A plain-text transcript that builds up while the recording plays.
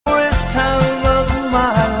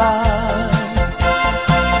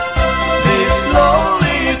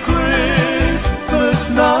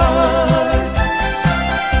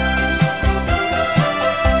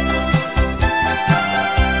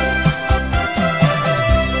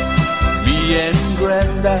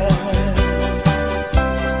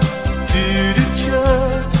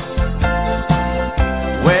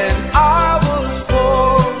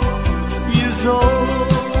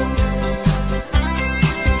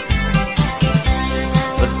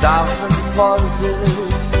thousand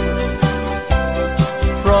voices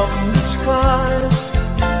from the skies.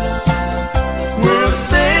 We're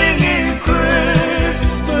singing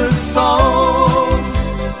Christmas songs.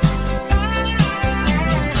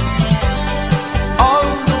 On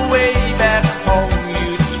the way back home,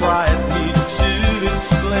 you tried me to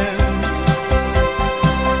explain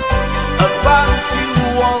about the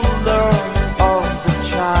wonder of the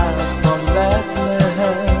child from Medle.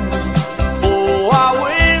 Oh, I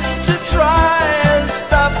wish to try and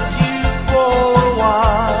stop you for a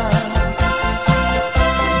while.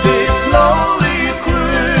 This lonely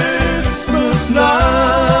Christmas night.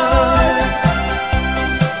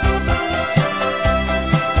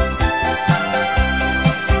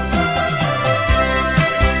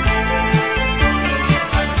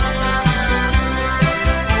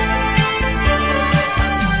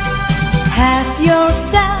 Have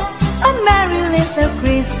yourself a merry little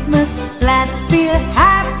Christmas. Let's feel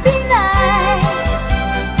happy night.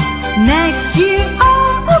 Next year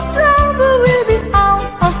all the trouble will be out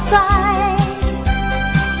of sight.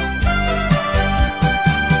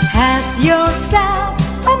 Have yourself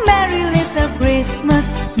a merry little Christmas.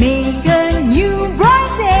 Make a new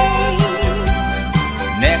bright day.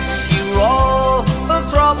 Next year all the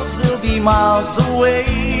troubles will be miles away.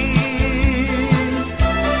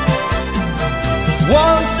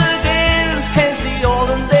 Once again, as the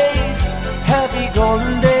olden days, happy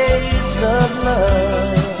golden days of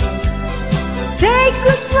love. Take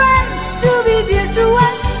good friends to be dear to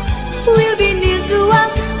us, will be near to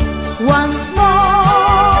us once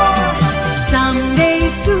more. Someday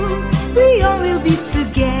soon we all will be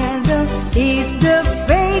together if the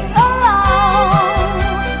fate allows.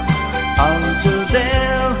 Until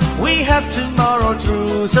then, we have tomorrow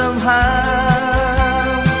through somehow.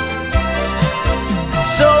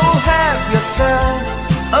 So have yourself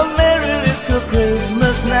a merry little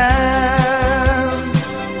Christmas now.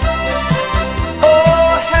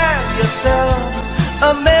 Oh, have yourself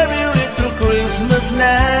a merry little Christmas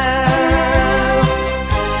now.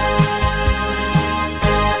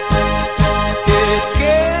 It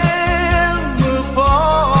came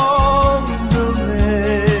upon the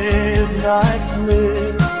midnight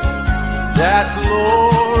flare, that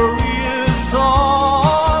glorious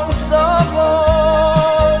songs of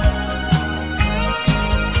love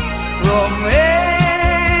from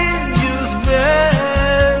angels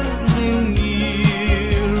bending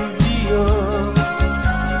near the earth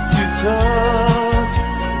to touch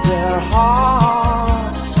their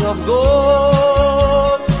hearts of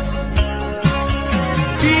gold.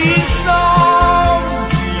 Peace on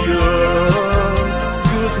the earth,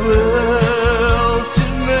 goodwill to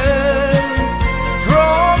men,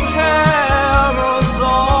 from heaven's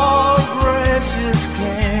all gracious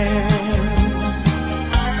king.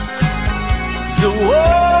 The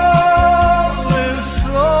world is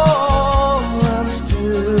solemn and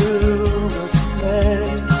still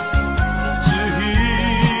asleep to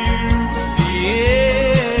hear the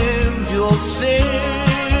angels sing.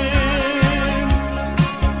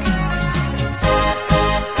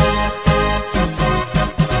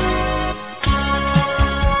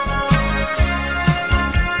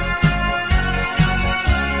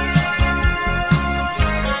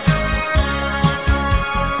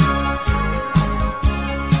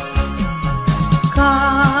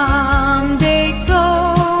 Come, they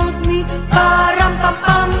told me, ram pam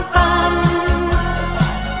pam pam,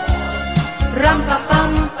 ram pam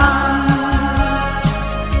pam pam.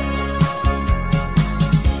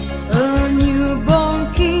 A newborn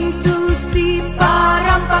king to see,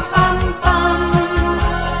 ram pam pam pam,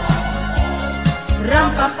 ram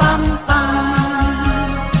pam pam pam.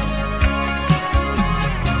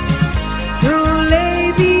 To lay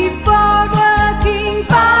before the king,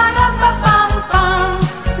 ram pam pam pam,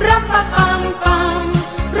 ram pam pam pam,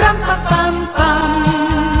 ram pam pam pam.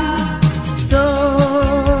 So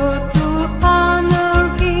to honor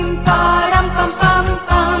him, ram pam pam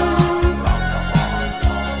pam,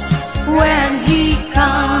 when he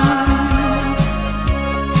comes.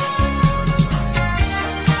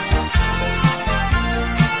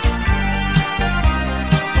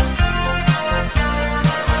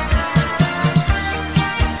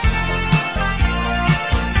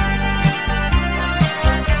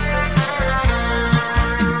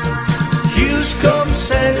 Here comes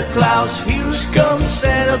Santa Claus, here comes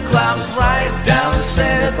Santa Claus, right down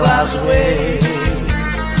Santa Claus way.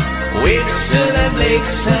 Vixen and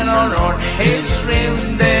Blixen on his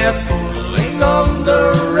rim, they're pulling on the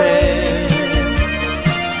rain.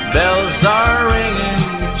 Bells are ringing,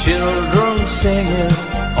 children singing,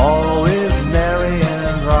 always merry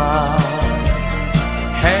and bright.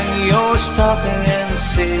 Hang your stocking and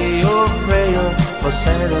say your prayer, for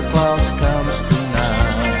Santa Claus comes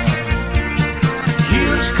tonight.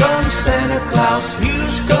 Here comes Santa Claus, here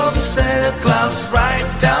comes Santa Claus, right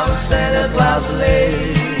down Santa Claus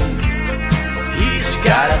Lane. He's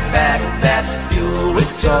got a bag that filled with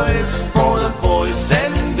toys for the boys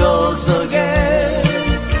and girls again.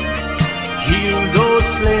 Hear those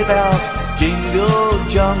sleigh bells jingle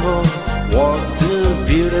jungle, what a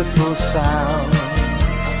beautiful sound.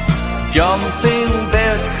 Jumping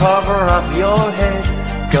bears cover up your head,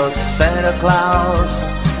 'cause Santa Claus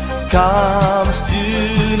comes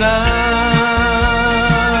tonight.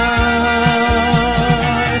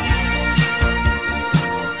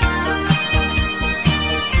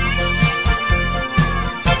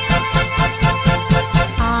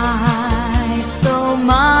 I saw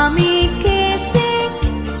Mommy kissing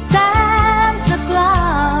Santa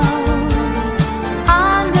Claus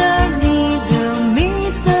underneath the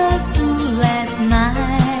mistletoe last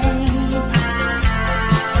night.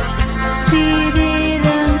 She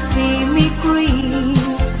didn't see me creep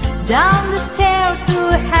down the stairs to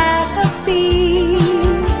have a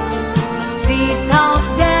peek. She thought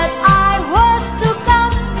that I was to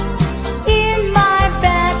come in my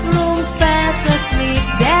bedroom fast asleep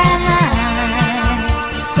that night.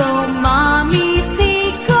 So Mommy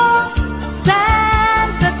tickled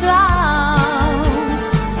Santa Claus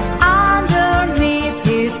underneath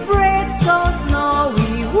his bread so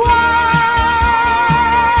snowy white.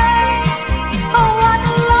 Oh, what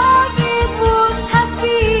a love it would have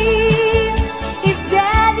been if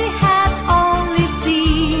Daddy had only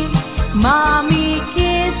seen Mommy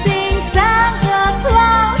kissing Santa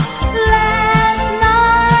Claus last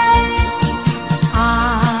night.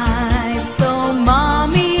 I saw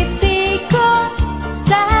Mommy tickle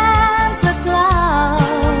Santa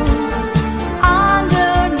Claus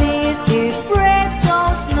underneath his bread so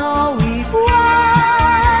snowy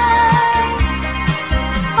white.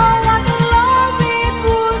 Oh, what a love it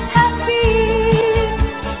would have been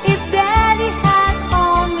if Daddy had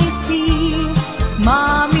only seen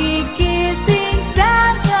Mommy kissing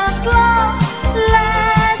Santa Claus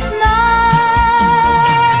last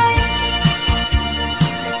night.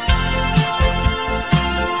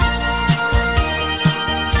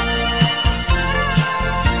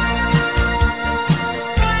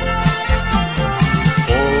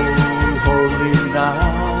 Oh, holy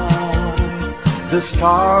night, the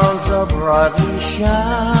stars are brightly shining.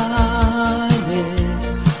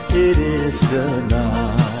 It is the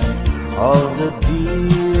night of the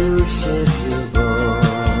dear Savior born.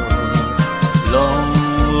 Long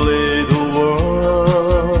lay the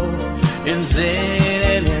world in sin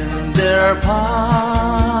and in their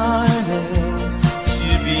pining,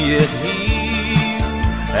 to be at Him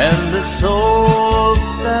and the soul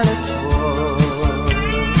that it's worth.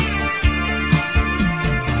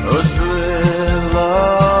 A thrill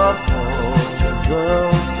of hope, the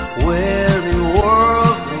weary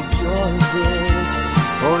world rejoices,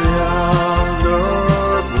 for yonder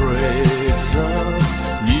breaks a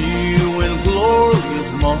new and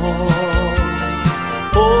glorious morn.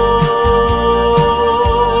 Oh,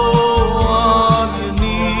 on your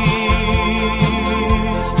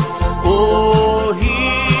knees, oh,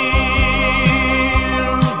 hear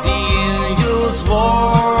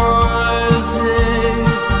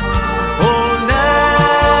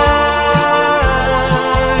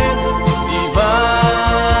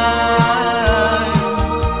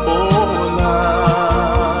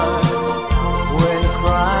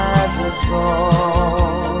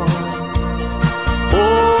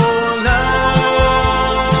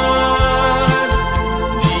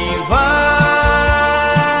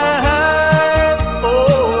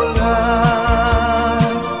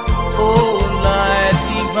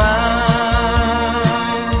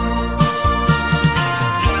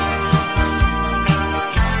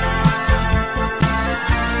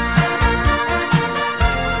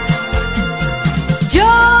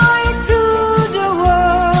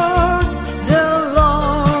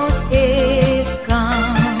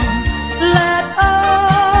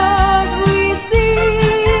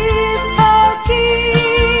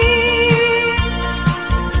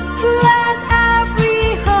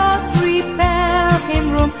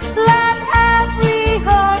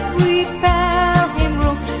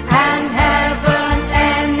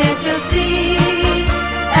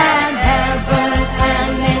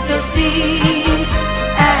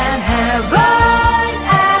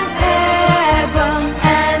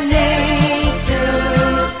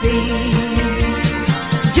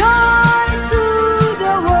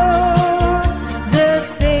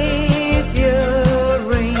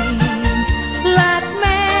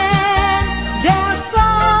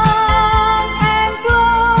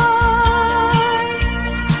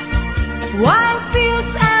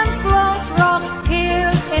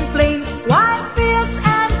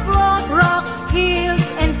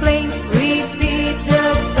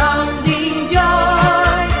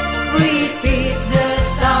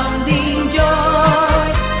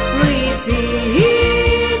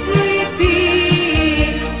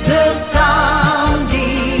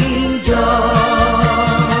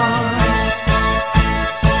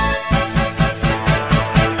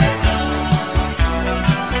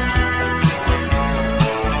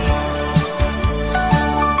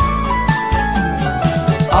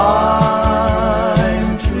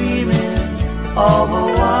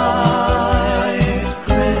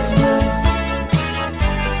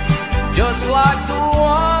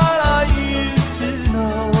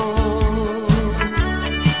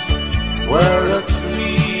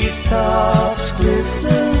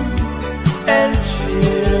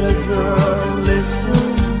ever listen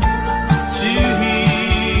to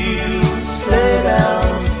hills lay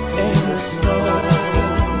down in the snow?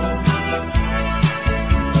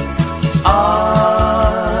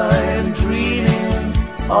 I'm dreaming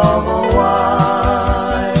of a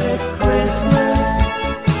white Christmas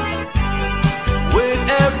with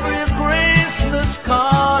every Christmas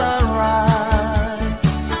card I write.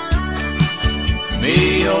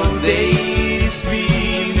 May your days be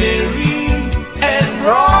merry and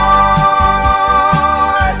bright,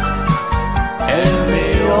 and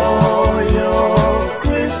may all your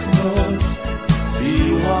Christmas be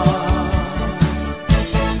white.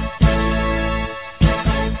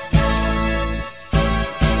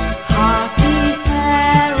 Happy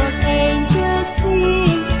carol angels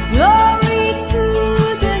sing, glory to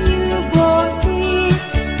the newborn King.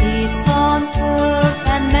 Peace on earth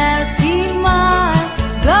and mercy mild,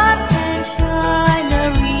 God and shine a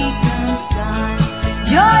reconcile.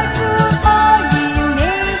 Joy to all ye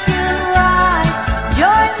nations rise,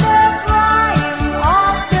 join the triumph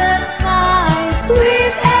of the skies.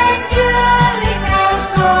 With angelic bells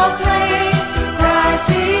proclaim, Christ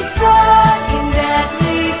is born in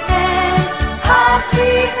Bethlehem.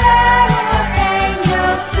 Happy herald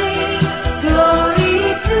angels sing, glory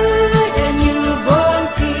to the newborn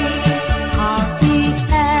King. Happy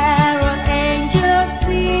herald angels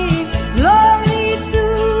sing, glory to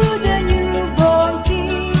the newborn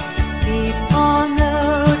King. Peace on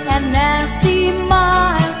earth and mercy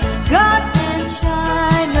mild, God and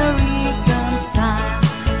shine a reconcile.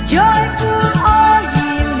 Joyful all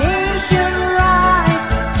ye nations rise,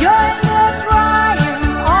 join the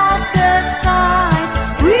triumph of the skies.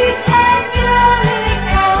 With angelic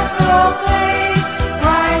bells proclaim,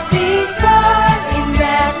 Christ is born in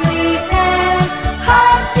Bethlehem.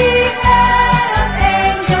 Happy herald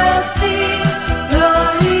angels sing,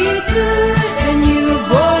 glory to the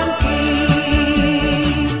newborn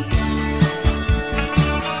King.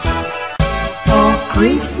 Oh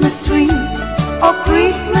Christmas tree,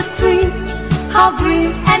 how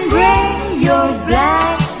green and gray your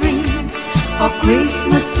black tree. Oh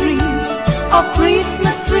Christmas tree,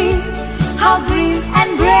 how green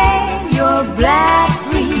and gray your black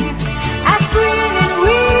tree. As green in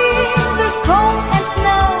winter's cold and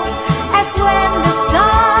snow, as when the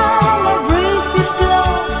summer breezes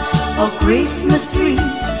blow. Oh Christmas tree,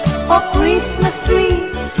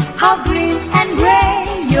 how green and gray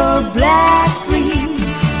your black tree.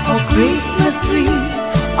 Oh Christmas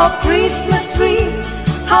tree,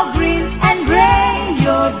 how green and gray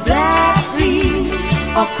your black tree.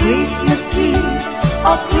 Oh Christmas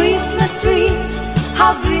tree,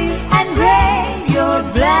 how green and gray your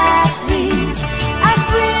black tree. As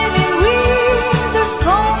green in winter's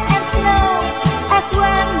cold and snow, as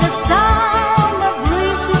when the summer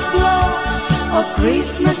breezes blow. Oh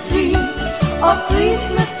Christmas tree,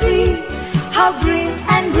 how green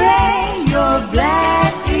and gray your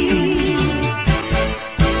black tree.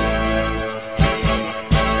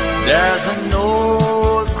 There's an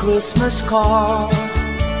old Christmas card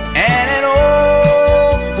and an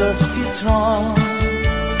old dusty drum,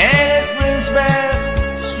 and it brings back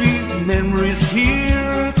sweet memories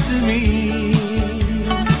here to me.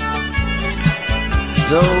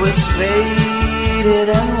 Though it's faded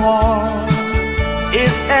and worn,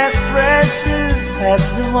 it's as precious as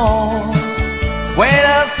the morn when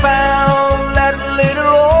I found that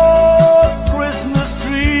little old Christmas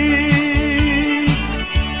tree.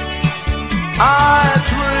 I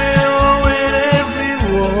thrill with every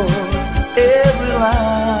word, every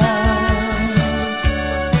line.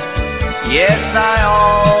 Yes, I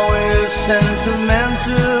always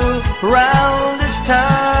sentimental round this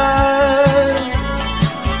time.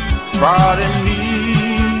 Pardon me,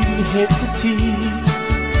 hit the tease,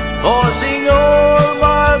 voicing all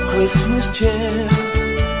my Christmas cheer.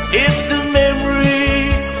 It's the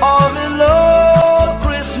memory of an old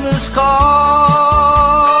Christmas card.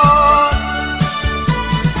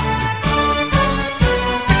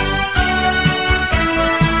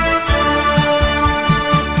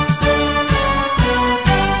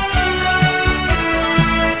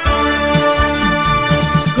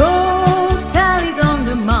 Go tell it on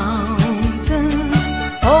the mountain,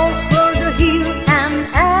 over the hill and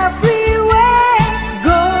everywhere.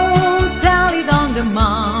 Go tell it on the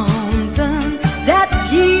mountain that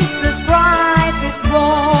Jesus Christ is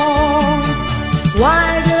born.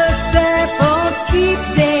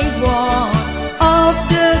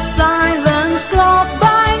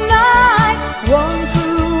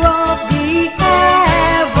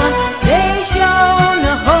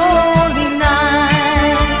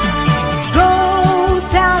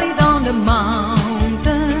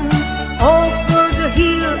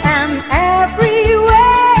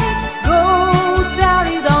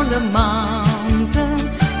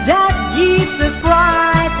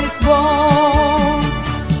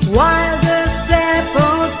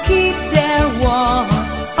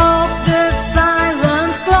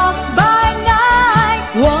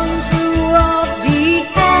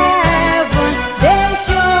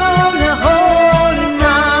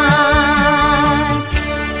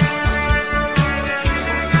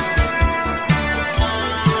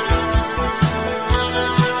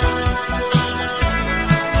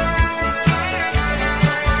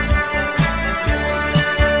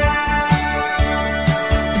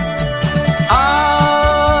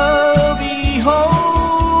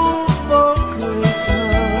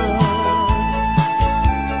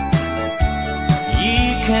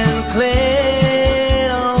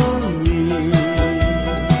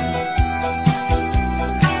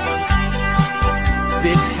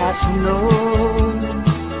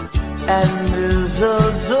 and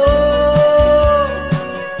mistletoe,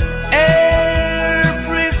 air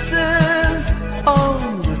prisons on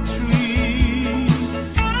the tree.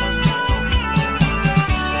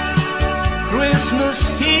 Christmas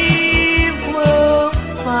Eve will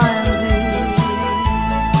find me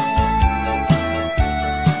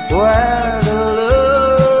where the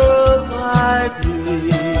love light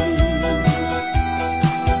is.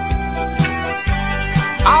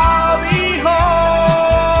 I'll be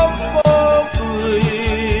home for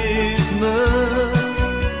Christmas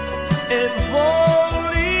if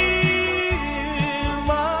only in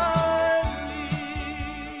my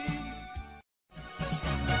dreams.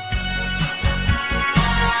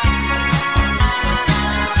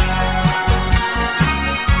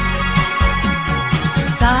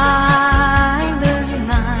 Silent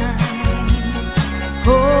night,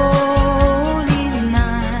 holy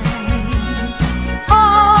night,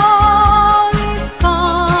 all is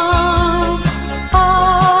calm,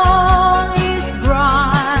 all is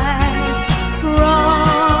bright.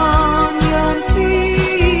 Round yon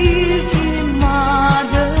field,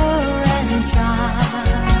 mother and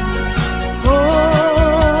child,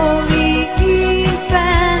 holy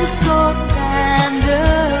infant, so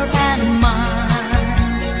tender and mild,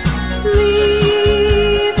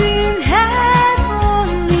 sleep in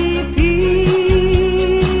heavenly peace,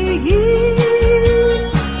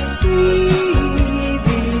 sleep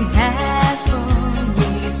in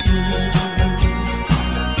heavenly peace.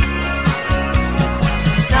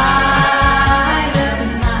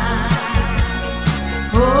 Silent night,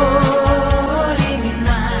 holy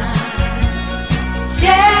night,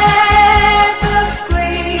 shepherds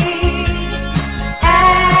quake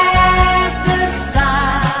at the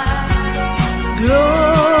sight,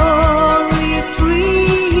 glory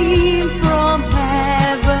stream from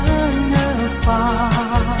heaven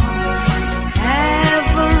afar,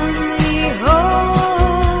 heavenly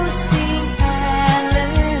hosts sing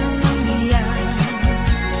hallelujah.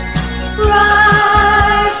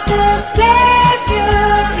 Christ the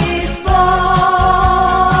Savior is born.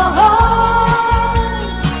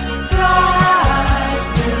 Christ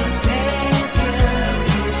the Savior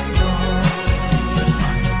is born.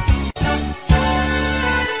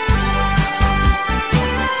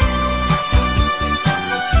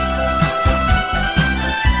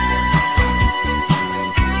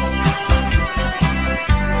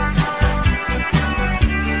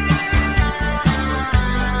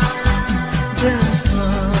 The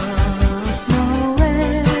first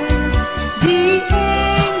Noel, the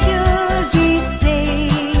angel did say,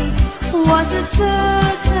 was a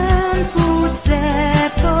certain poor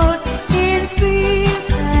shepherd in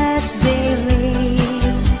field as they lay.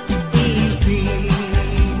 In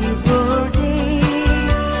field they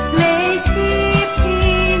lay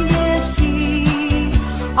keeping their sheep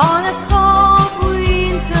on a cold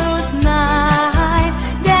winter's night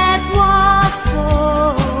that was so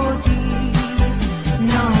deep.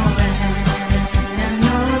 Noel,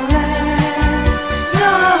 Noel,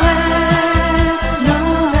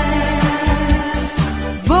 Noel,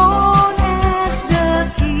 born as the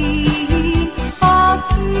King of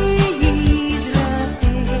Israel.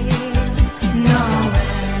 Noel,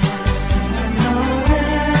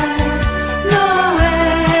 Noel,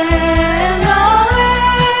 Noel,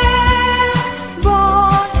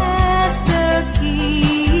 born as the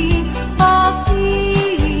King of Israel.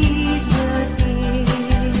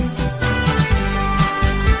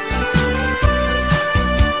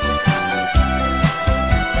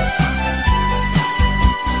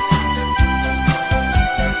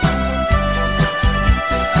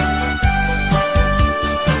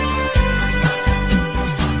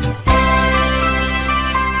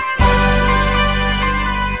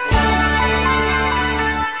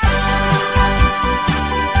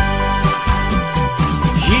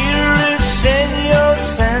 Here is Senor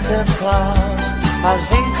Santa Claus. I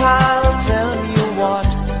think I'll tell you what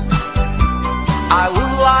I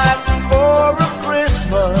would like for a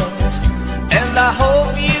Christmas, and I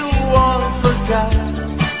hope you all forgot.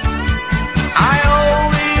 I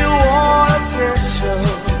only want a picture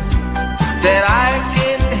that I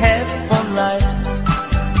can have for night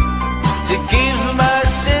to give my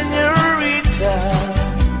senorita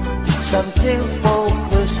something for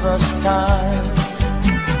Christmas time.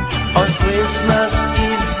 On Christmas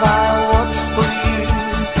Eve I watch for you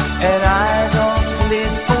and I don't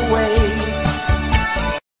slip away.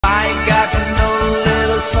 I got no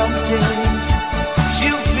little something to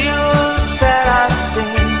feel sad I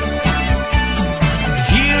think.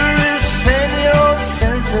 Here is Senor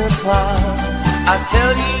Santa Claus, I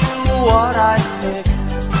tell you what I think.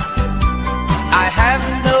 I have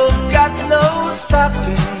got no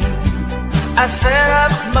stocking I set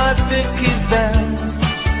up my picket band.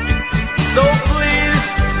 So please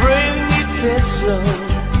bring me peso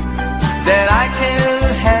that I can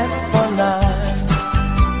have for life,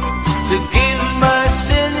 to give my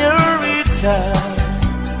señorita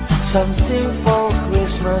something for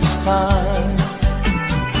Christmas time.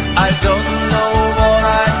 I don't know what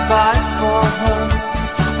I'd buy for her.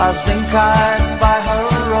 I think I'd buy her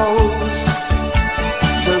a rose,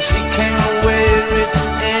 so she can wear it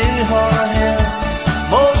in her hair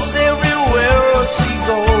most everywhere she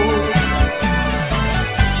goes.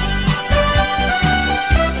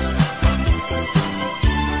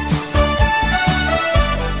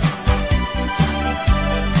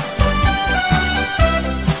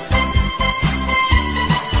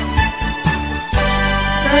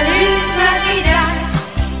 Feliz Navidad,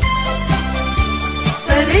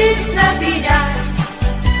 Feliz Navidad,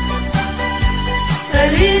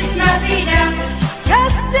 Feliz Navidad,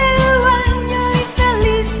 Castello año y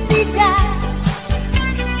felicidad.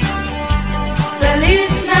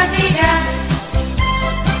 Feliz Navidad,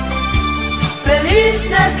 Feliz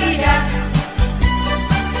Navidad,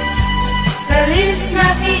 Feliz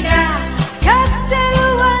Navidad, Castello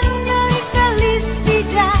año y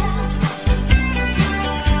felicidad.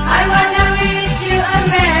 I wanna wish you a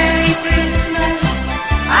Merry Christmas.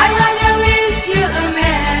 I wanna wish you a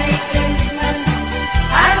Merry Christmas.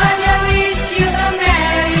 I wanna wish you a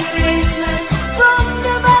Merry Christmas from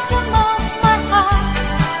the bottom of my heart.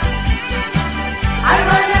 I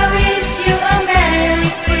wanna wish you a Merry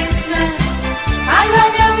Christmas. I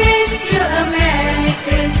wanna wish you a Merry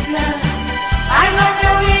Christmas. I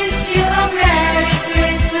wanna wish you a Merry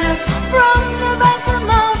Christmas from the bottom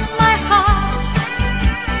of my heart.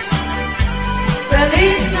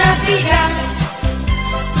 Feliz Navidad,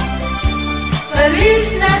 Feliz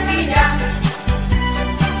Navidad,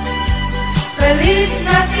 Feliz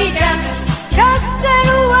Navidad,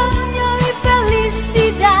 Castello año y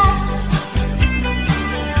felicidad.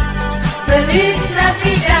 Feliz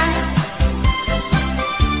Navidad,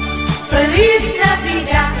 Feliz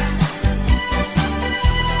Navidad,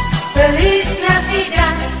 Feliz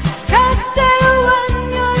Navidad, Castello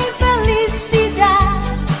año y felicidad.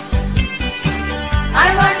 I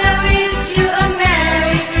wanna wish you a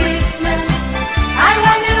Merry Christmas. I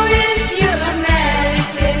wanna wish you a Merry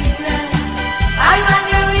Christmas. I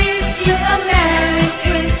wanna wish you a Merry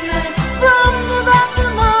Christmas from the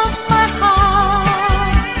bottom of my heart.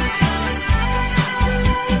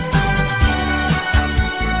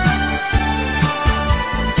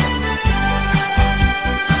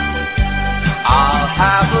 I'll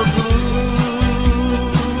have a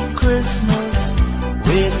blue Christmas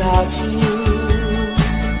without you.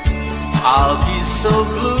 I'll be so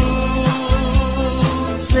blue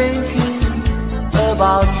thinking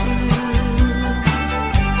about you.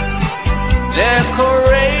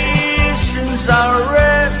 Decorations are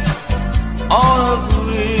red on a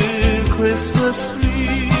blue Christmas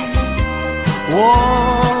tree.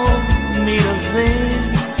 Won't mean a thing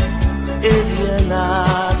if you're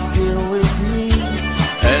not here with me.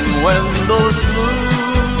 And when those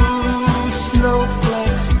blue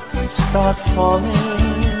snowflakes start falling,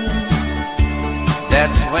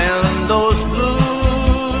 that's when those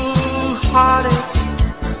blue heartaches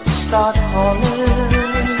start calling.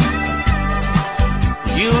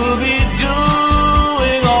 You'll be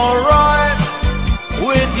doing alright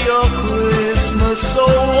with your Christmas so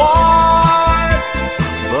white,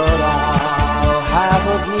 but I'll have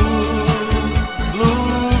a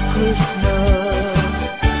blue Christmas.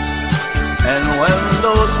 And when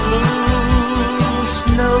those blue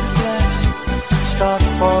snowflakes start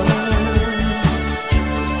falling,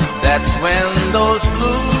 that's when those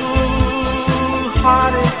blue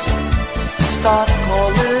heartaches start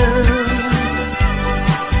calling.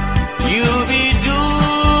 You'll be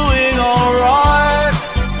doing alright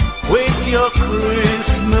with your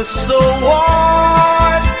Christmas so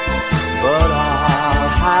white, but I'll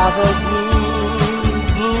have a blue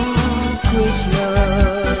Christmas.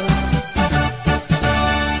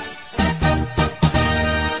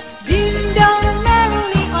 Ding dong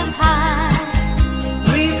merrily on high,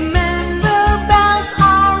 remember bells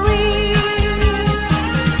are ringing.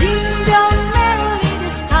 Ding dong merrily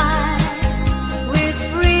the sky,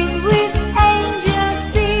 whispering with angels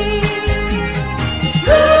sing.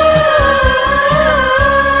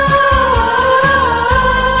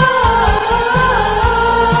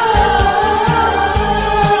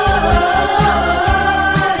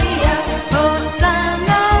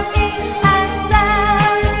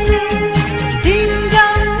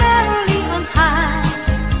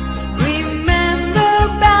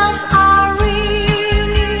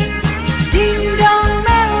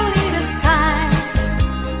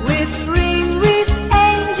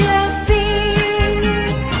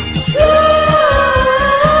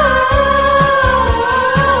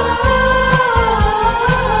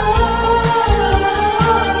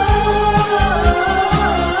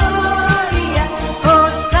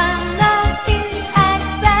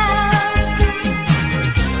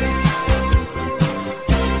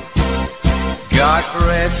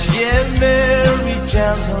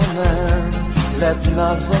 gentlemen, let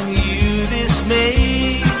nothing you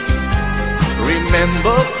dismay.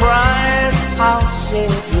 Remember Christ, our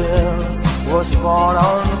Savior, was born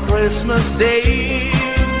on Christmas Day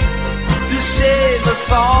to save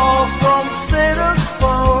us all from Satan's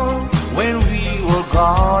fall when we were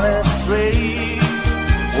gone astray.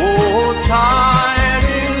 Oh,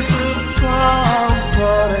 tidings of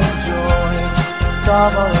comfort and joy,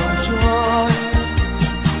 comfort and joy,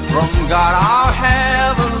 from God our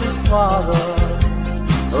Heavenly Father,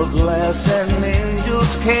 a blessed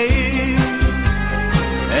angels came,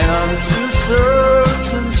 and unto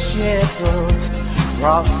certain shepherds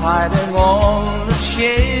brought tidings on the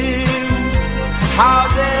shame, how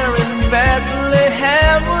there in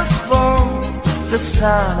Bethlehem was born the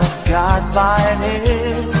Son of God by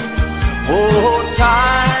name. Oh,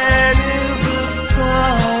 tidings of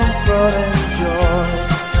comfort and joy,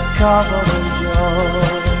 comfort and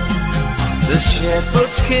joy. The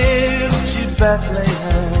shepherds came to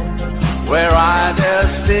Bethlehem, where I their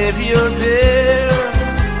Savior dear.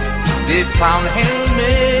 They found him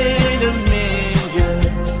made a manger,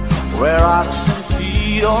 where oxen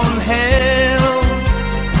feed on him.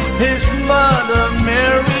 His mother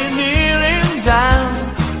Mary kneeling down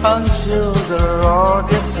until the Lord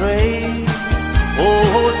did pray.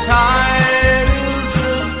 Oh, tidings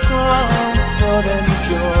of comfort and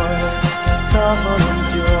joy, comfort and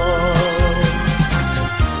joy.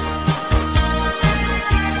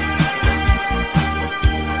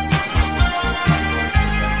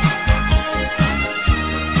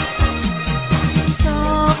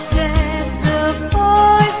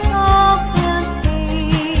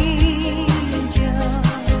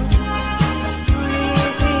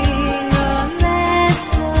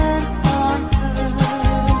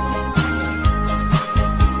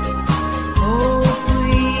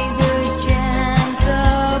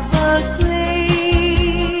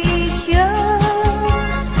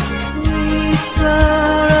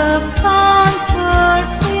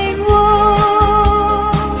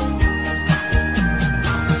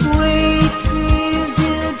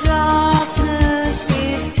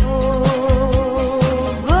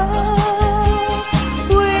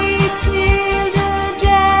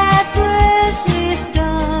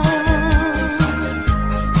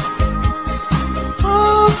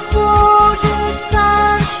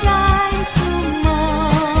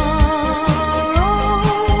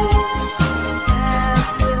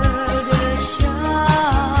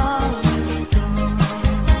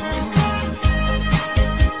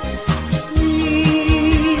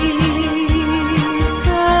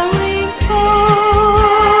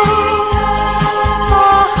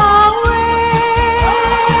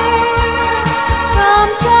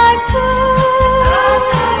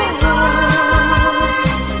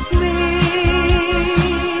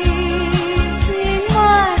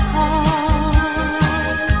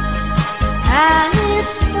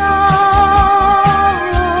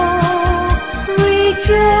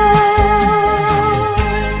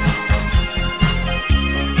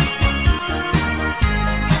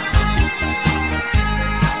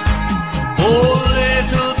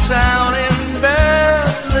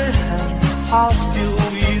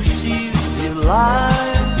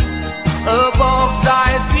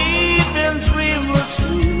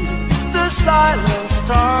 Silent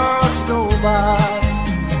stars go by,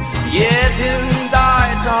 yet in thy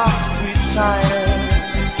dark street shine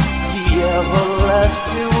the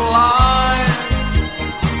everlasting light.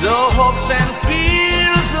 The hopes and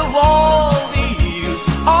fears of all the years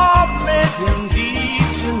are met in thee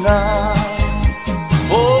tonight.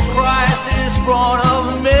 For Christ is born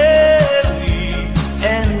of Mary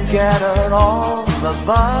and gathered all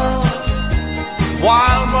above,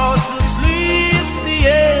 while Moses sleeps the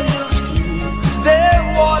angels their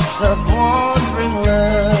watch of wandering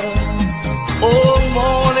love. All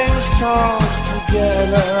morning stars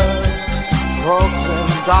together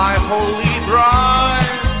proclaim thy holy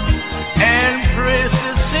bride, and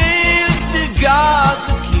praises sings to God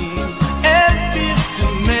the King, and peace to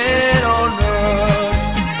men on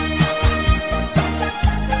earth.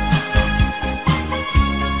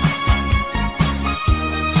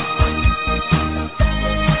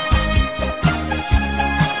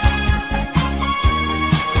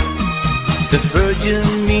 The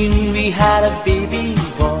Virgin mean we had a baby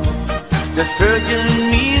boy. The Virgin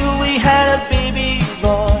mean we had a baby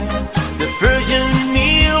boy. The Virgin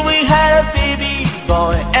mean we had a baby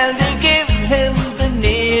boy, and they gave him the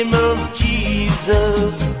name of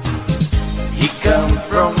Jesus. He come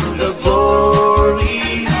from the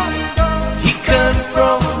glory. He come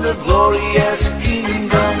from the glorious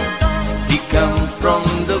kingdom. He come from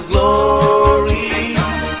the glory.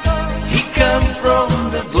 He come from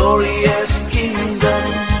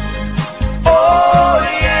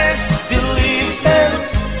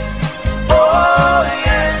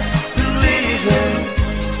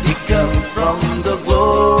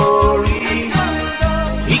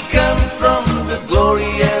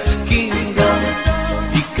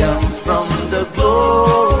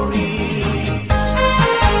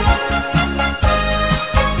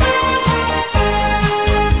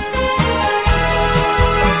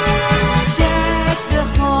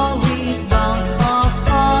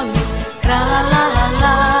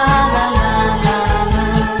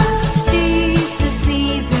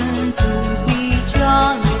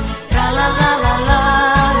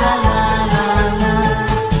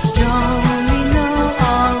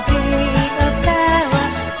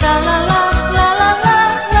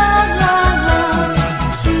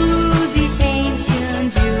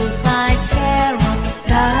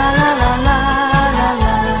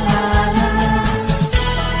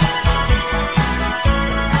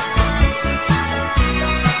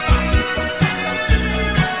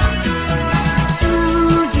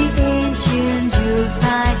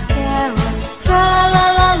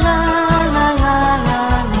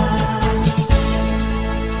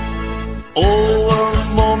Over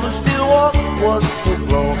moments still walk was so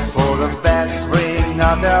glow for the best. Ring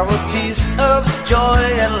out our tears of joy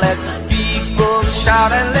and let the people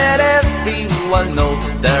shout and let everyone know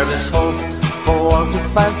there is hope for all to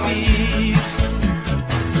find peace.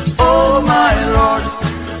 Oh my Lord,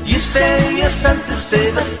 you send your Son to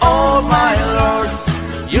save us. Oh my Lord,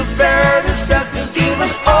 you fared yourself to give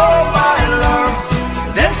us. Oh my Lord,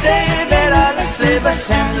 then say that I'll enslave us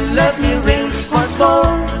and let me reigns once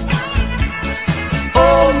more.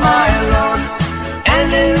 Oh my Lord,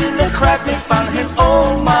 and in the crack we found him.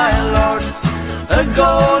 Oh my Lord, a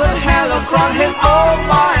golden halo crown him. Oh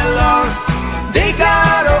my Lord, they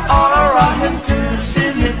gathered all around him to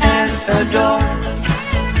see him and adore.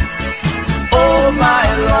 Oh my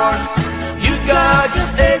Lord, you got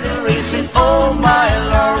just adoration. Oh my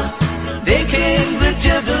Lord, they came with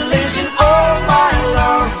jubilation. Oh my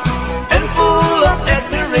Lord, and full of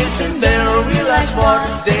admiration they realized what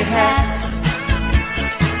they had.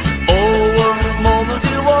 Moments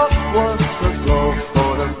you walk was the glow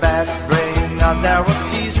for the best. Bring out their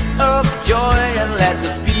tears of joy and let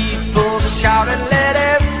the people shout and let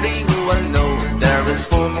everyone know there is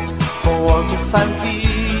hope for all to find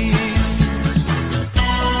peace.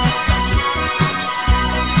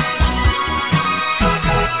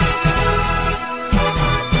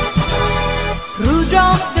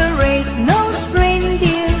 Rudolph the red-nosed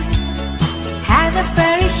reindeer had a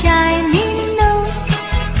very shiny nose,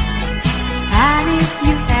 and if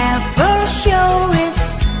you ever show it,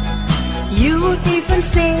 you would even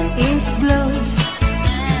say it glows.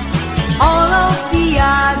 All of the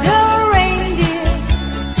other reindeer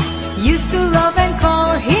used to love and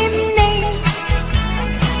call him names.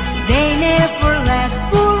 They never let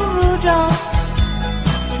poor Rudolph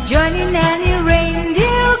join in any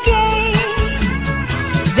reindeer games.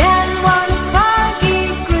 Then one foggy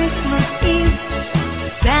Christmas Eve,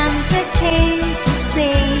 Santa came to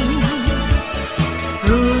say,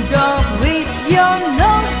 Rudolph, with your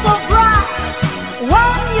nose so bright,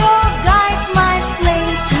 won't you guide my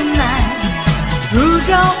sleigh tonight?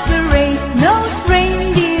 Rudolph the red-nosed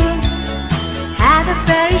reindeer had a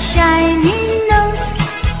very shiny nose,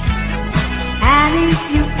 and if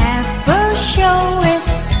you ever show it,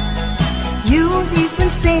 you would even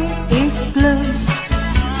say it glows.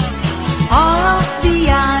 All of the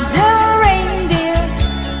other reindeer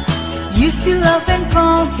used to love and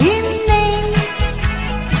call him names.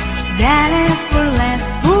 That never let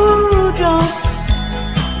poor Rudolph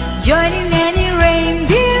join in any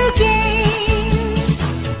reindeer game.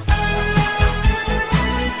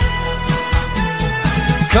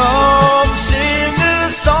 Come sing a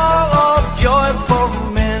song of joy for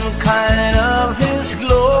mankind of his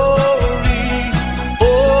glory.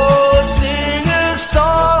 Oh, sing a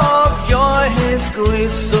song of joy, his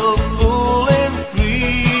grace so full and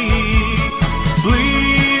free.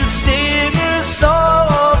 Please sing a song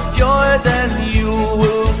of joy, then you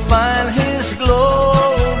will find his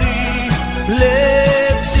glory.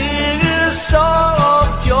 Let's sing a song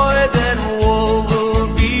of joy, then all will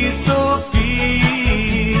be so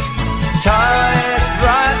peace. Tides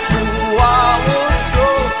bright through our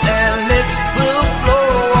soul, and it will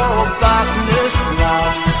flow of darkness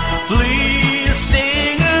cloud. Please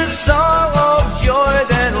sing a song of joy,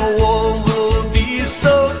 then all will be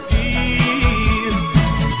so peace.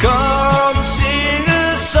 Come sing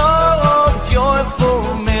a song of joy for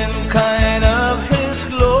mankind of his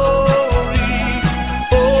glory.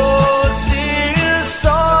 Oh, sing a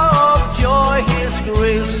song of joy, his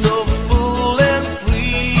grace so full and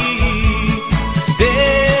free.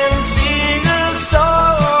 Then sing a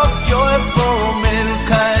song of joy for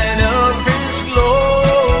mankind of his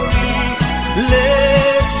glory.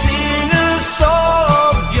 Let's sing a song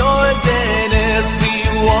of joy, then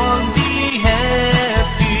everyone be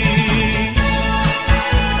happy.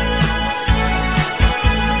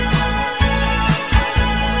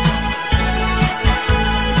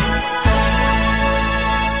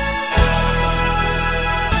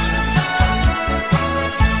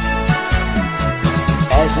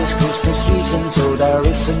 As it's Christmas season, so there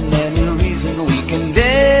isn't any reason we can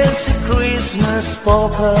dance a Christmas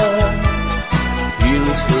polka. Hear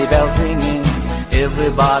a sleigh bell ringing,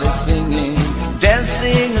 everybody singing,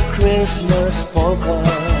 dancing a Christmas polka.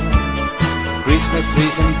 Christmas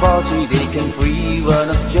trees and party, they can free one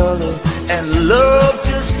of jolly, and love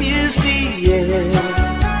just fills the air.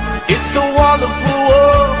 It's a wonderful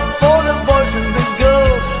world for the boys and the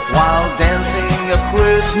girls while dancing a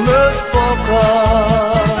Christmas polka.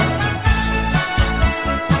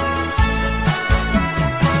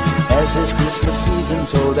 As it's Christmas season,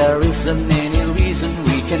 so there isn't any reason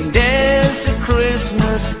we can dance a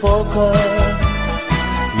Christmas polka.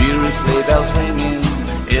 Hear sleigh bells ringing,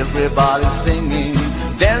 everybody singing,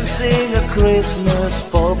 dancing a Christmas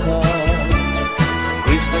polka.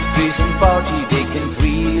 Christmas trees and party, they can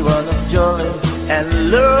free one of jolly, and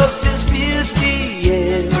love just fills the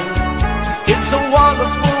air. It's a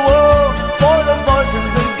wonderful world for the boys and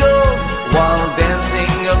the girls, while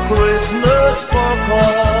dancing a Christmas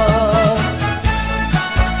polka.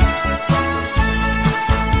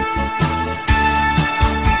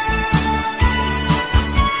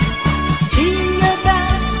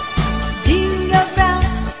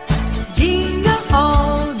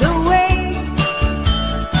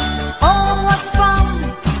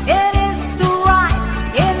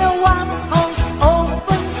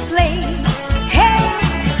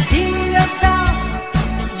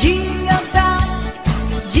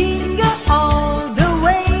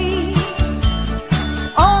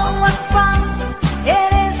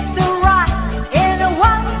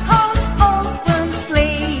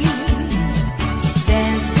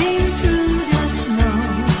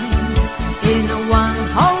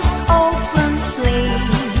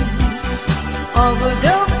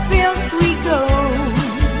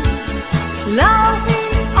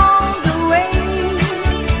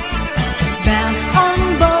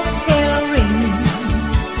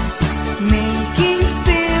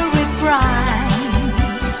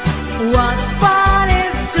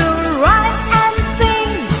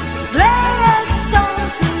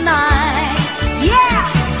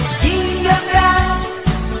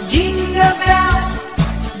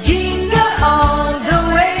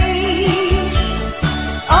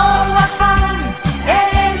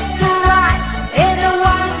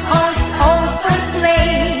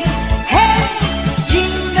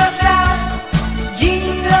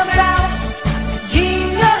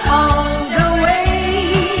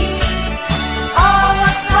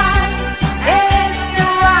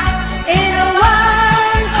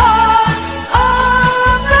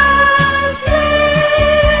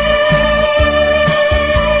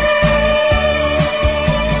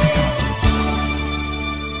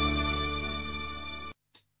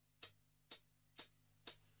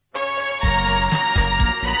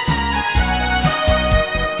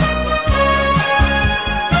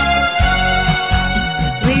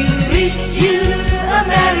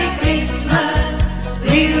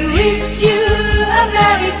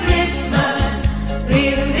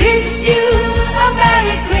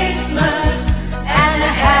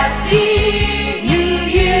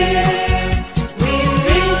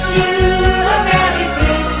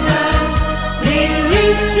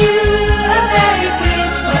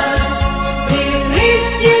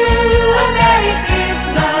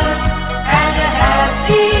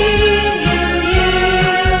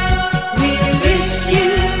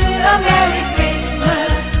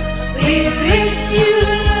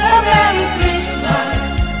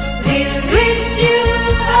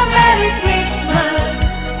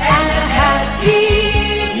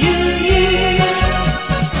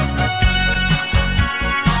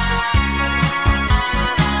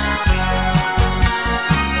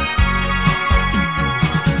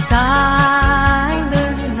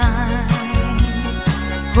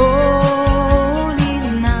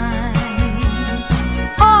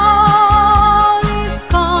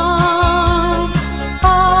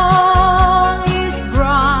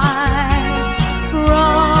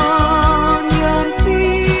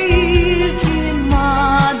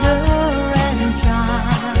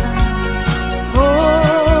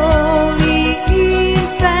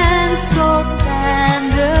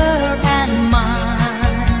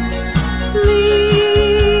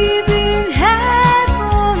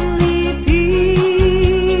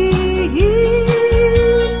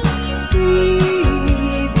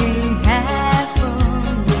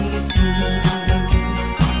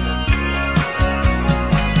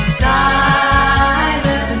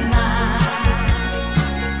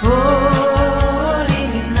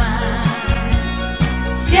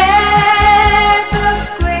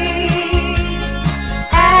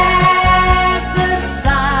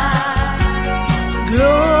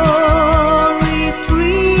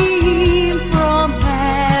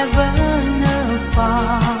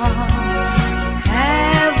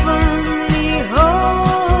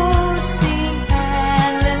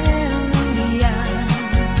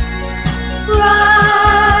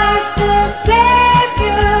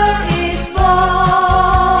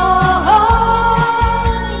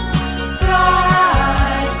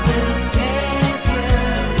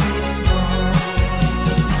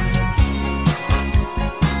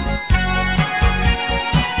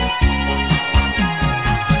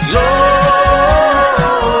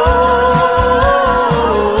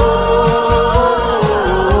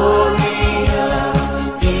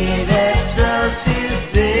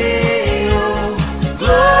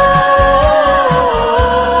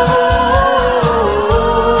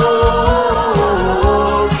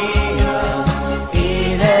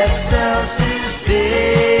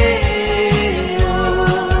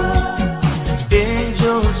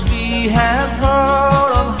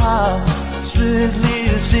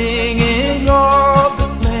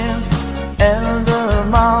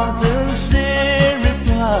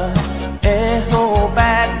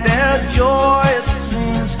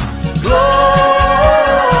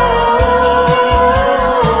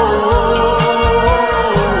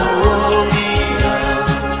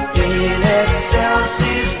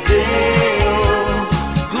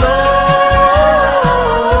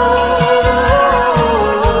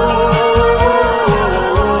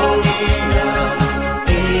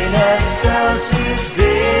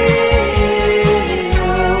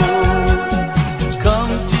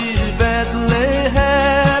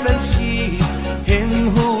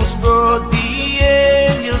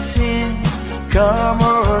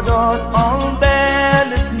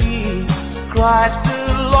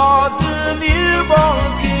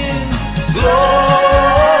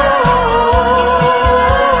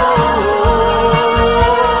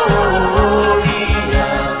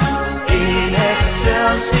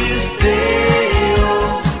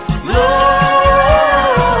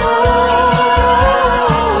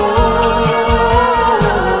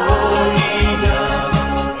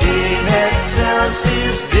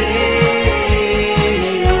 Christmas Day.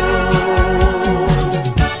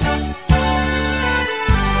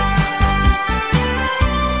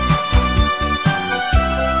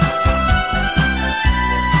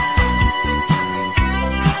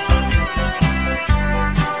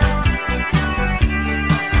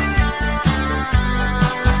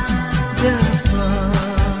 The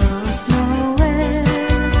first Noel,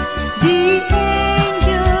 the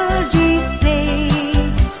angel did say,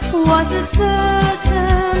 was the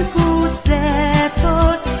certain poor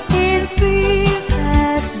shepherd in field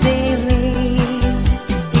as they lay.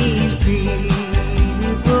 In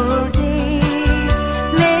fever day,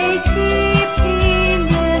 lay keeping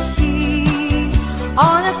the sheep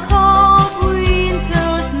on a cold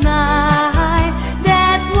winter's night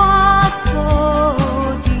that was so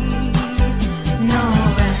deep.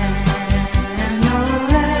 Noel,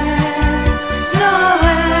 Noel,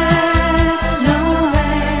 Noel,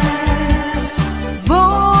 Noel,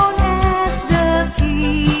 born as the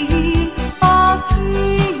King of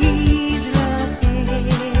Israel.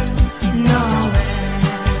 Noel,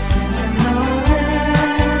 Noel,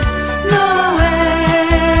 Noel,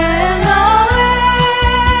 Noel,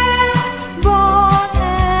 born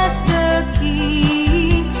as the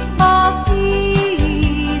King of Israel.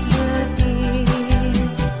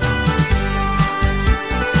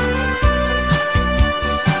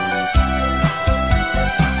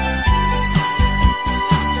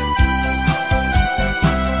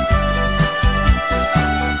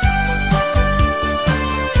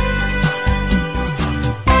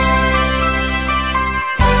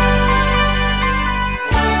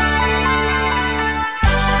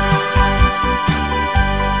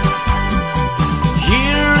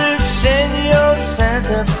 Here is Senor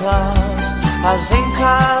Santa Claus. I think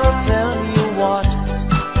I'll tell you what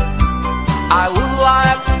I would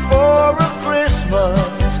like for a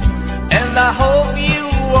Christmas, and I hope you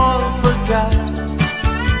all forgot.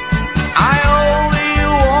 I only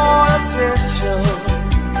want a picture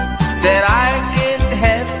that I can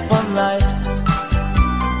have for night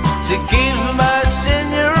to give my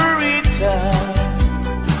senorita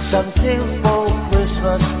something for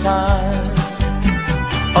Christmas time.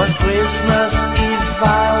 On Christmas Eve I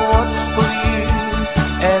watch for you,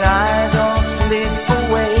 and I don't sleep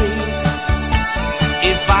away.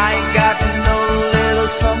 If I got no little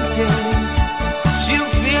something,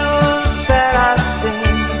 she'll feel sad, I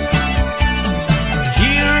think.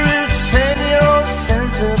 Here is Senor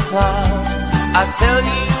Santa Claus. I tell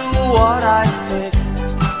you what I pick.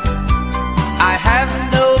 I have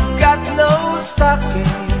got no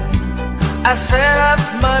stocking. I set up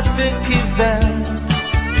my big event.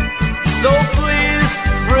 So please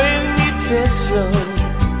bring me picture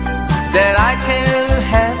that I can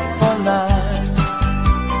have for night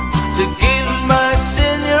to give my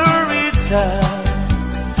senorita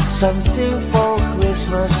something for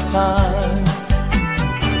Christmas time.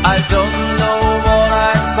 I don't know what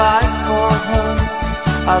I'd buy for her.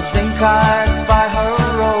 I think I'd buy her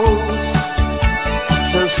a rose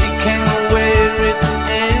so she can wear it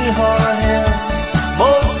in her hair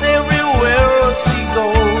most everywhere she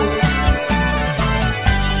goes.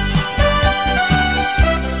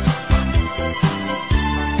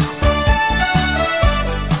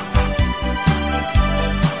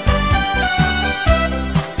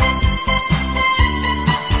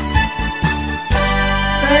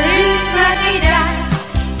 Feliz Navidad,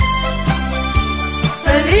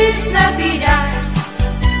 Feliz Navidad,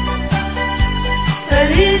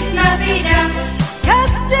 Feliz Navidad,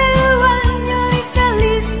 Castellano y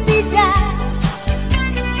felicidad.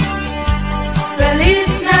 Feliz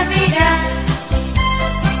Navidad,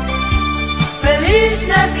 Feliz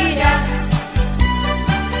Navidad,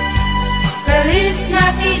 Feliz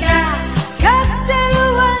Navidad,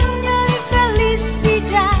 Castellano y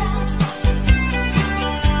felicidad.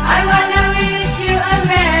 I wanna wish you a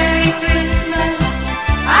Merry Christmas.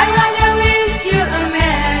 I wanna wish you a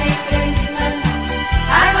Merry Christmas.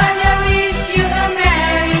 I wanna wish you a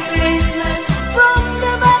Merry Christmas from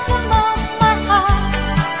the bottom of my heart.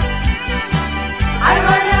 I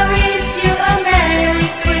wanna wish you a Merry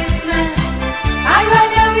Christmas. I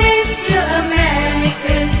wanna wish you a Merry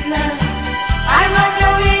Christmas. I wanna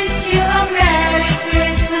wish you a Merry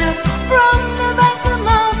Christmas from the bottom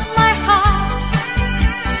of my heart.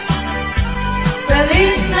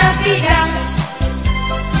 Feliz Navidad,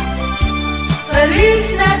 Feliz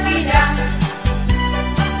Navidad,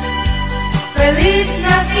 Feliz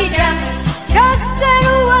Navidad,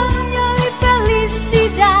 Castellano y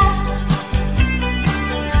felicidad.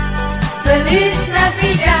 Feliz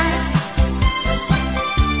Navidad,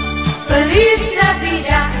 Feliz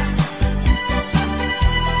Navidad,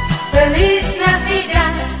 Feliz Navidad. vida,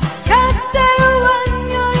 cada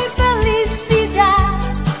año y felicidad.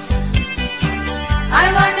 I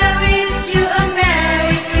wanna wish you a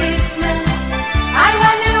Merry Christmas. I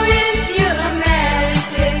wanna wish you a Merry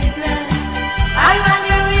Christmas. I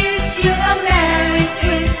wanna wish you a Merry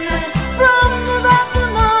Christmas from the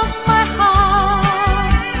bottom of my heart.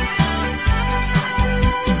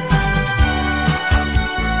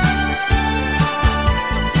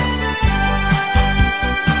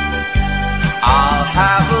 I'll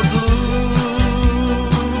have a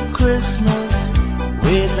blue Christmas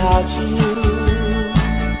without you.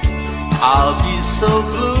 I'll be so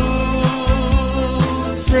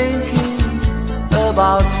blue thinking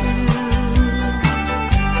about you.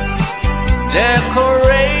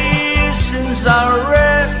 Decorations are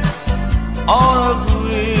red on a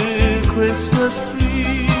green Christmas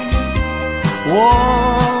tree.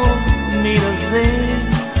 Won't mean a thing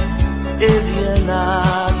if you're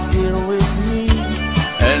not here with me.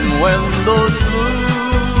 And when those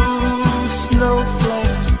blue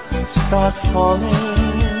snowflakes start falling,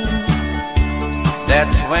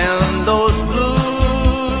 that's when those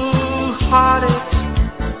blue heartaches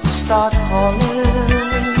start calling.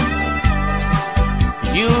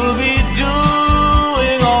 You'll be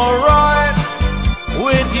doing alright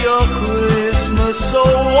with your Christmas so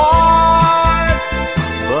white,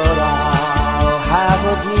 but I'll have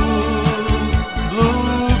a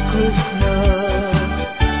blue Christmas.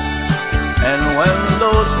 And when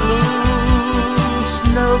those blue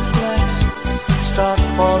snowflakes start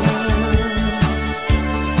falling,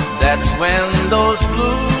 that's when those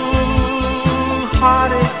blue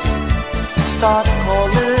heartaches start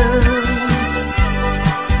calling.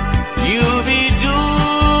 You'll be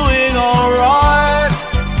doing alright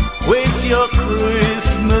with your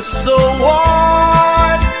Christmas so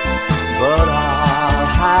white, but I'll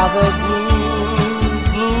have a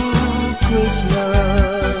blue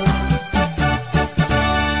Christmas.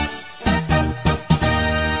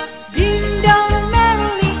 Ding dong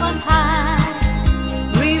merrily on high,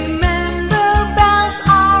 remember bells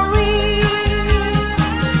are ringing.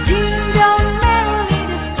 Ding dong merrily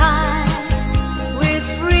the sky, which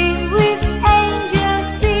ring with angels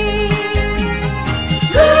singing.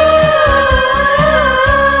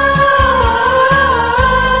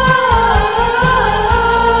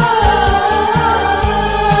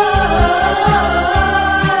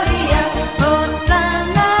 Gloria,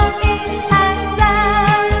 Hosanna in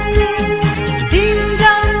Excelsis. Ding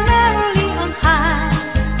dong merrily on high,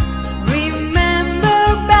 remember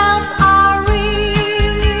bells are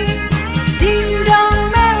ringing. Ding dong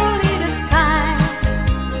merrily the sky,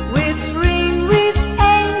 which ring with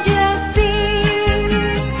angels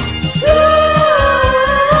singing.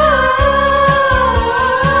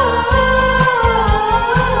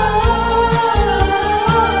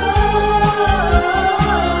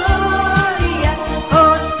 Gloria,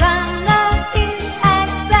 Hosanna in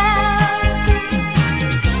Excelsis.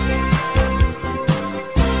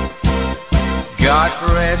 God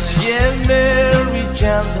rest ye merry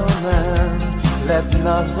gentlemen, let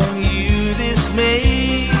nothing you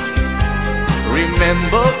dismay.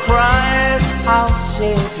 Remember Christ our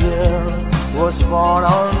Savior was born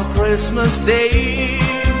on Christmas Day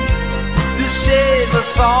to save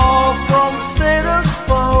us all from Satan's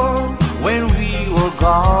fall when we were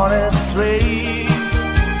gone astray.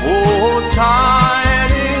 Oh,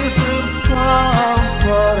 tidings of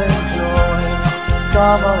comfort and joy,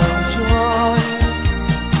 comfort and joy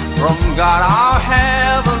from God our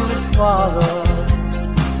Heavenly Father.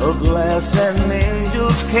 A blessed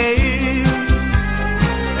angels came,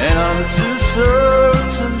 and unto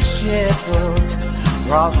certain shepherds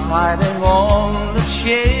brought tidings on the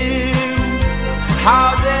shame,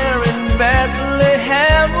 how there in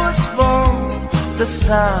Bethlehem was born the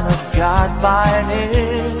Son of God by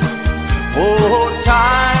name. Oh,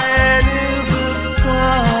 tidings of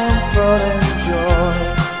comfort and joy,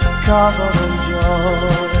 comfort and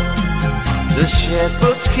joy. The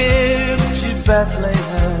shepherds came to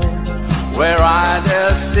Bethlehem, where I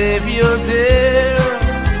their Savior dear.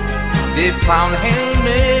 They found him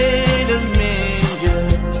made a manger,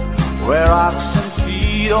 where oxen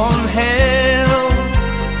feed on hay.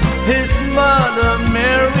 His mother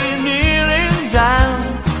Mary kneeling down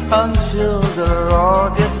until the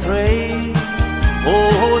Lord did pray.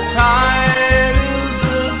 Oh, tidings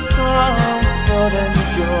of comfort and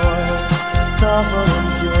joy, comfort and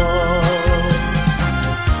joy.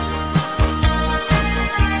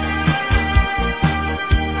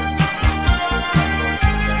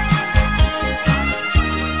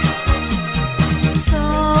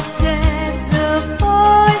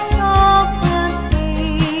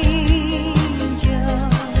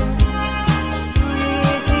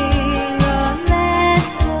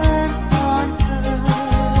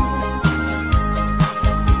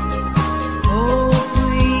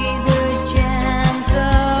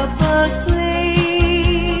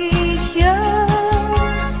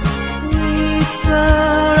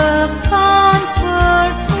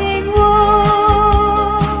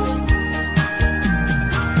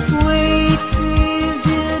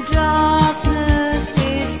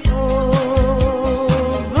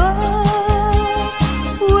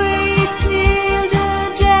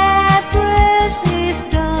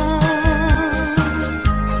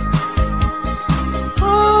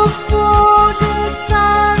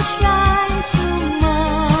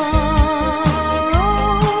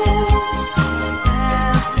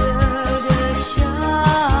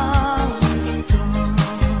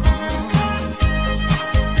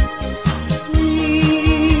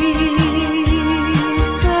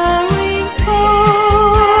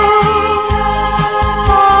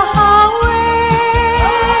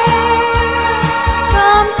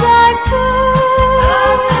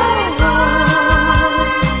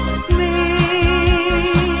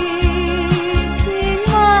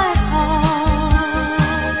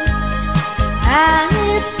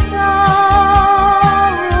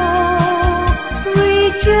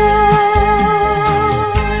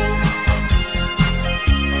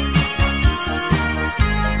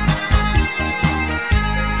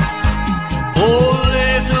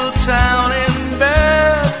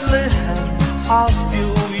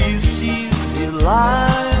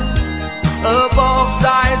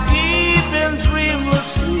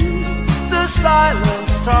 silent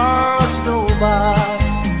stars go by.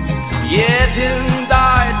 Yet in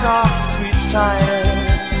thy dark street shine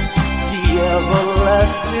the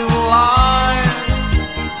everlasting light.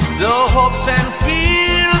 The hopes and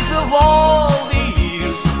fears of all the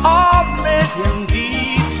years are met in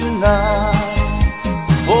thee tonight.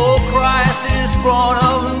 For Christ is born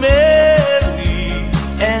of Mary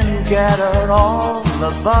and gathered all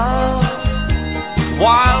above.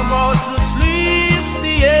 While mortal sleeps,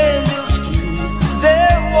 the angels keep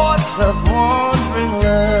their watch of wandering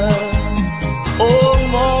love. All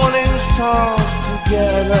morning stars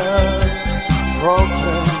together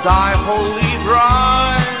proclaim thy holy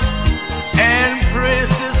bride, and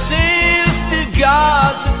praises sings to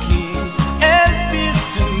God the King, and peace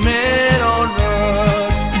to men on earth.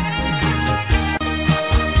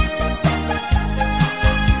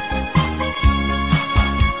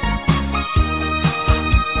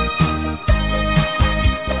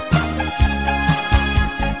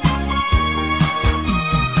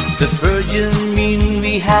 The virgin mean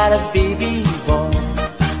we had a baby boy.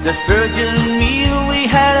 The virgin meal we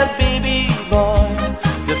had a baby boy.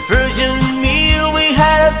 The virgin meal we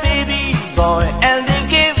had a baby boy, and they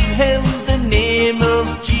gave him the name of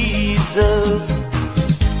Jesus.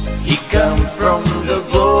 He come from the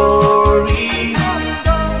glory.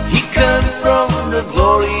 He come from the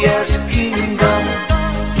glorious kingdom.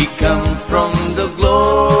 He come from the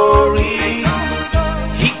glory.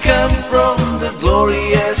 He come from the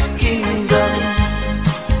glorious kingdom.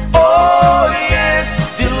 Oh yes,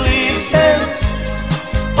 believe him.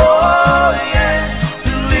 Oh yes,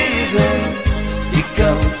 believe him. He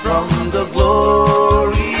come from the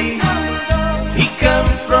glory. He come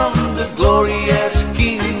from the glorious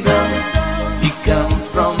kingdom. He come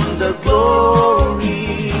from the glory.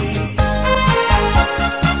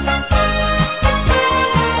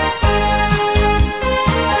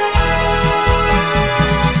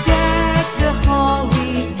 Deck the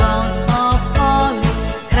holy grounds of holly,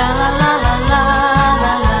 tra la la la la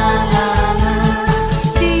la la la la.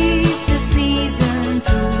 This the season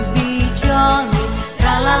to be jolly,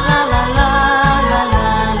 tra la la la la la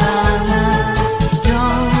la la la.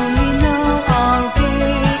 Don't we know our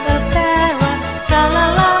gay apparel, tra la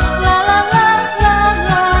la la la la la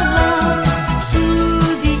la la. To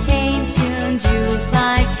the ancient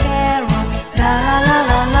Yuletide carol, tra la la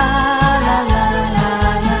la la la la la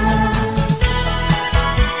la.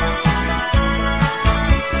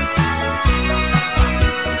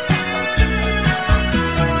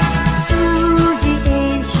 To the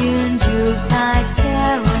ancient Yuletide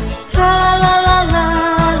carol, tra la la la la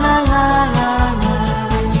la la la.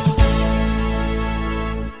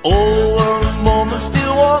 Over moments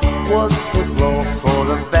still walk was so low for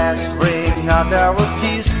the best. Bring out our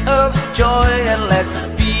tears of joy and let the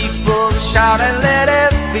people shout, and let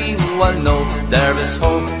everyone know there is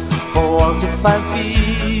hope for all to find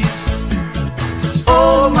peace.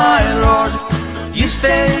 Oh my Lord, you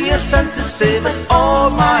sent your Son to save us. Oh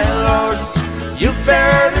my Lord, you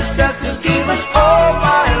fared yourself to give us. Oh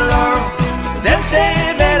my Lord, then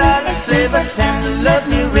save it and enslave us, and love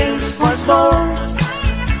me reigns once more.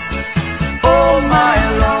 Oh my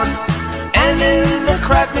Lord, and in the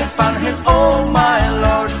crack we found him. Oh my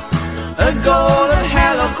Lord, a golden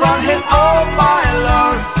halo crown him. Oh my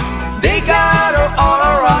Lord, they gather all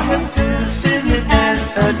around him to sing him and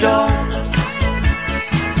adore.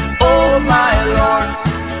 Oh my Lord,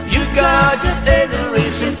 you got just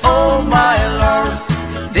adoration. Oh my Lord,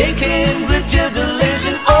 they came with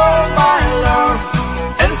jubilation. Oh my Lord,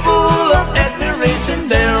 and full of admiration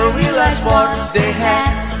they realized what they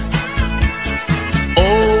had.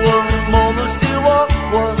 Over moments still walk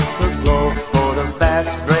was the glow for the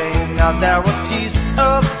best. Bring out their tears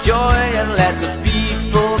of joy and let the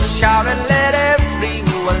people shout, and let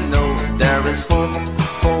everyone know there is hope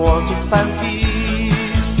for all to find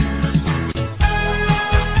peace.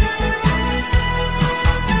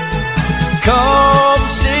 Come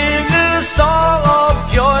sing a song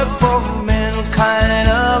of joy for mankind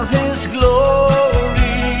of his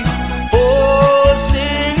glory. Oh,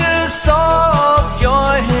 sing a song of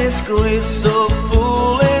joy, his grace so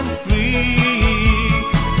full and free.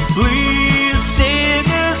 Please sing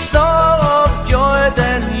a song of joy,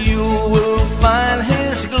 then you will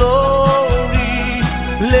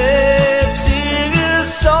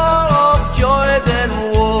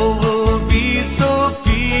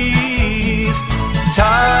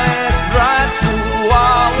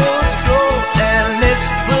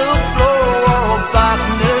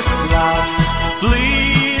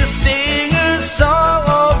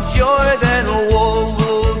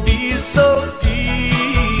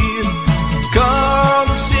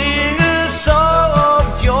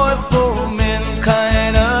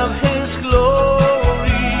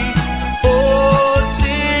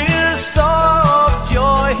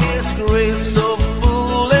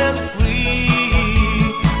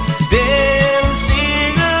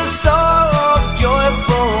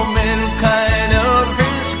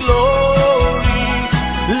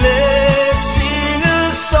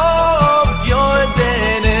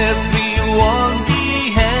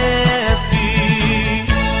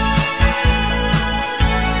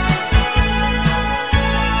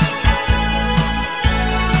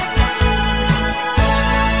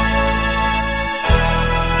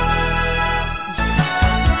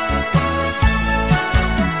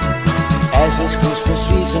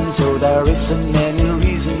there isn't any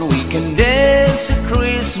reason we can dance a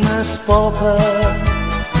Christmas polka.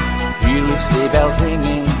 Hear the sleigh bells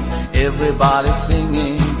ringing, everybody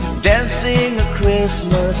singing, dancing a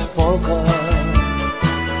Christmas polka.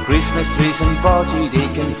 Christmas trees and party, they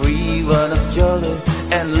can free one of jolly,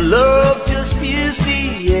 and love just fills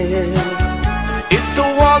the air. It's a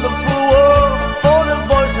wonderful world for the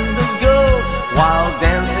boys and the girls while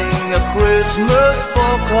dancing a Christmas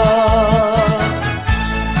polka.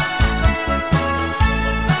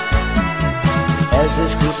 As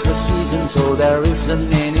it's Christmas season, so there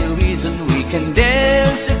isn't any reason we can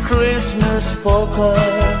dance a Christmas polka.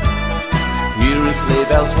 Hear the sleigh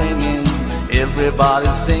bells ringing,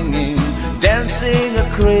 everybody singing, dancing a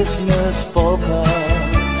Christmas polka.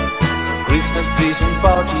 Christmas trees and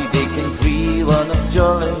party, they can free one of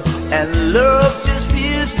jolly, and love just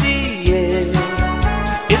fills the air.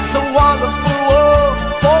 It's a wonderful world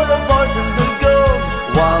for the boys and the girls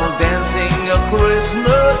while dancing a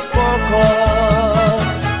Christmas polka.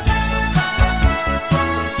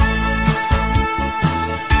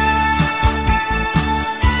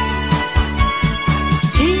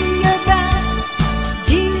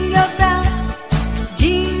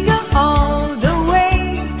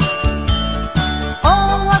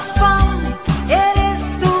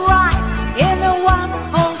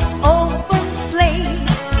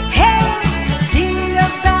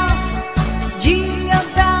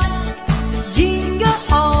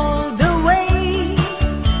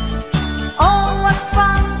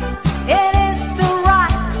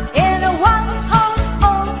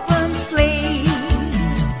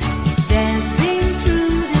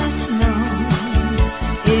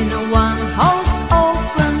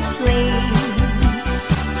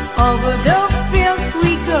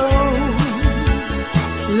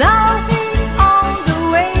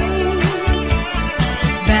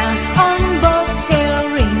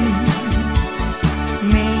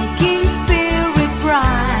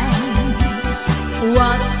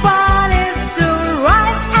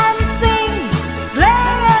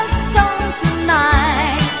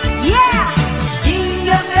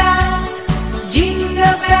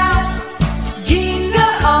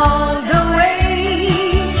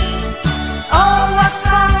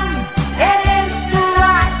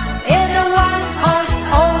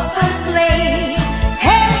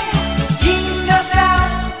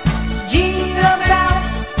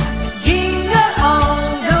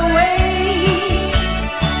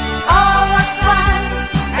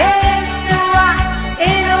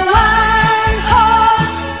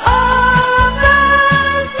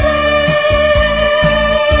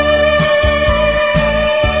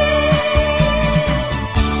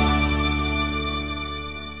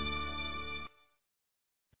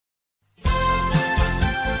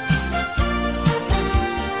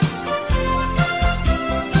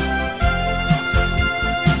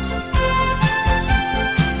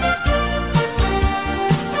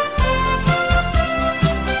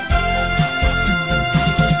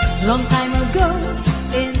 Long time ago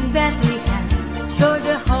in Bethlehem, so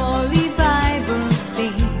the Holy Bible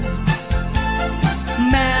says,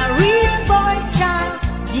 Mary's boy child,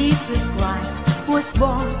 Jesus Christ, was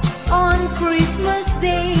born on Christmas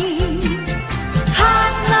Day.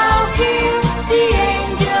 Hark now, hear the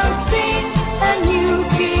angels sing, a new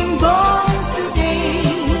King born today.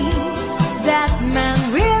 That man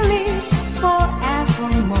will live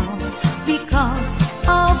forevermore because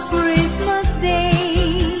of Christmas Day.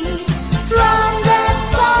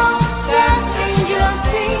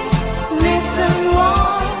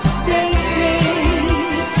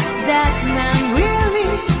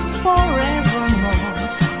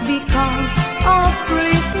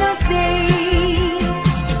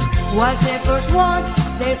 While shepherds watch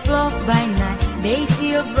their flock by night, they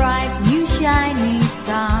see a bright new shining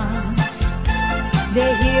star.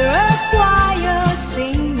 They hear a choir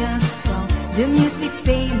sing a song, the music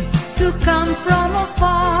seems to come from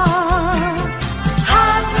afar.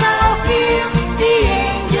 Hark now, hear the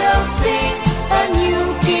angels sing, a new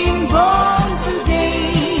King born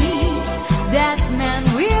today. That man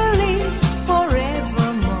will live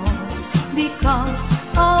forevermore because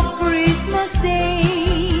of Christmas Day.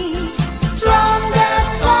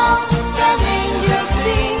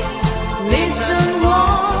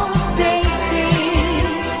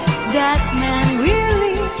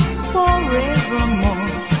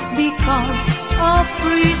 Of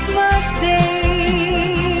Christmas Day.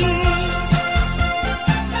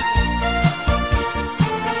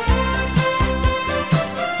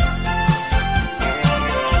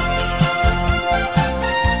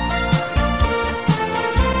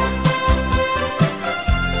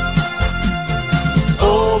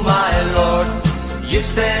 Oh my Lord, you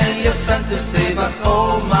sent your son us,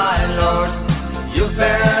 oh my Lord. You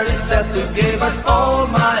very self to give us, oh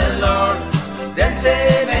my Lord. Then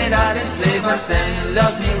say, may not enslave us and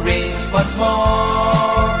love me reigns once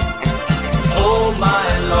more. Oh my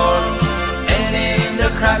Lord, and in the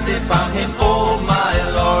crowd they found him, oh my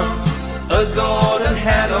Lord. A golden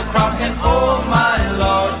halo crowned him, oh my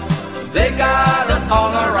Lord. They gathered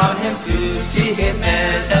all around him to see him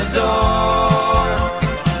and adore.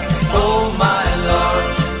 Oh my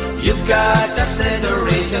Lord, you've got just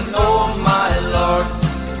adoration, oh my Lord.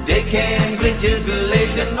 They can bring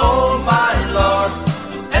jubilation, oh my Lord.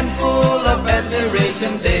 And full of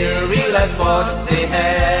admiration they realize what they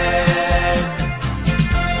had.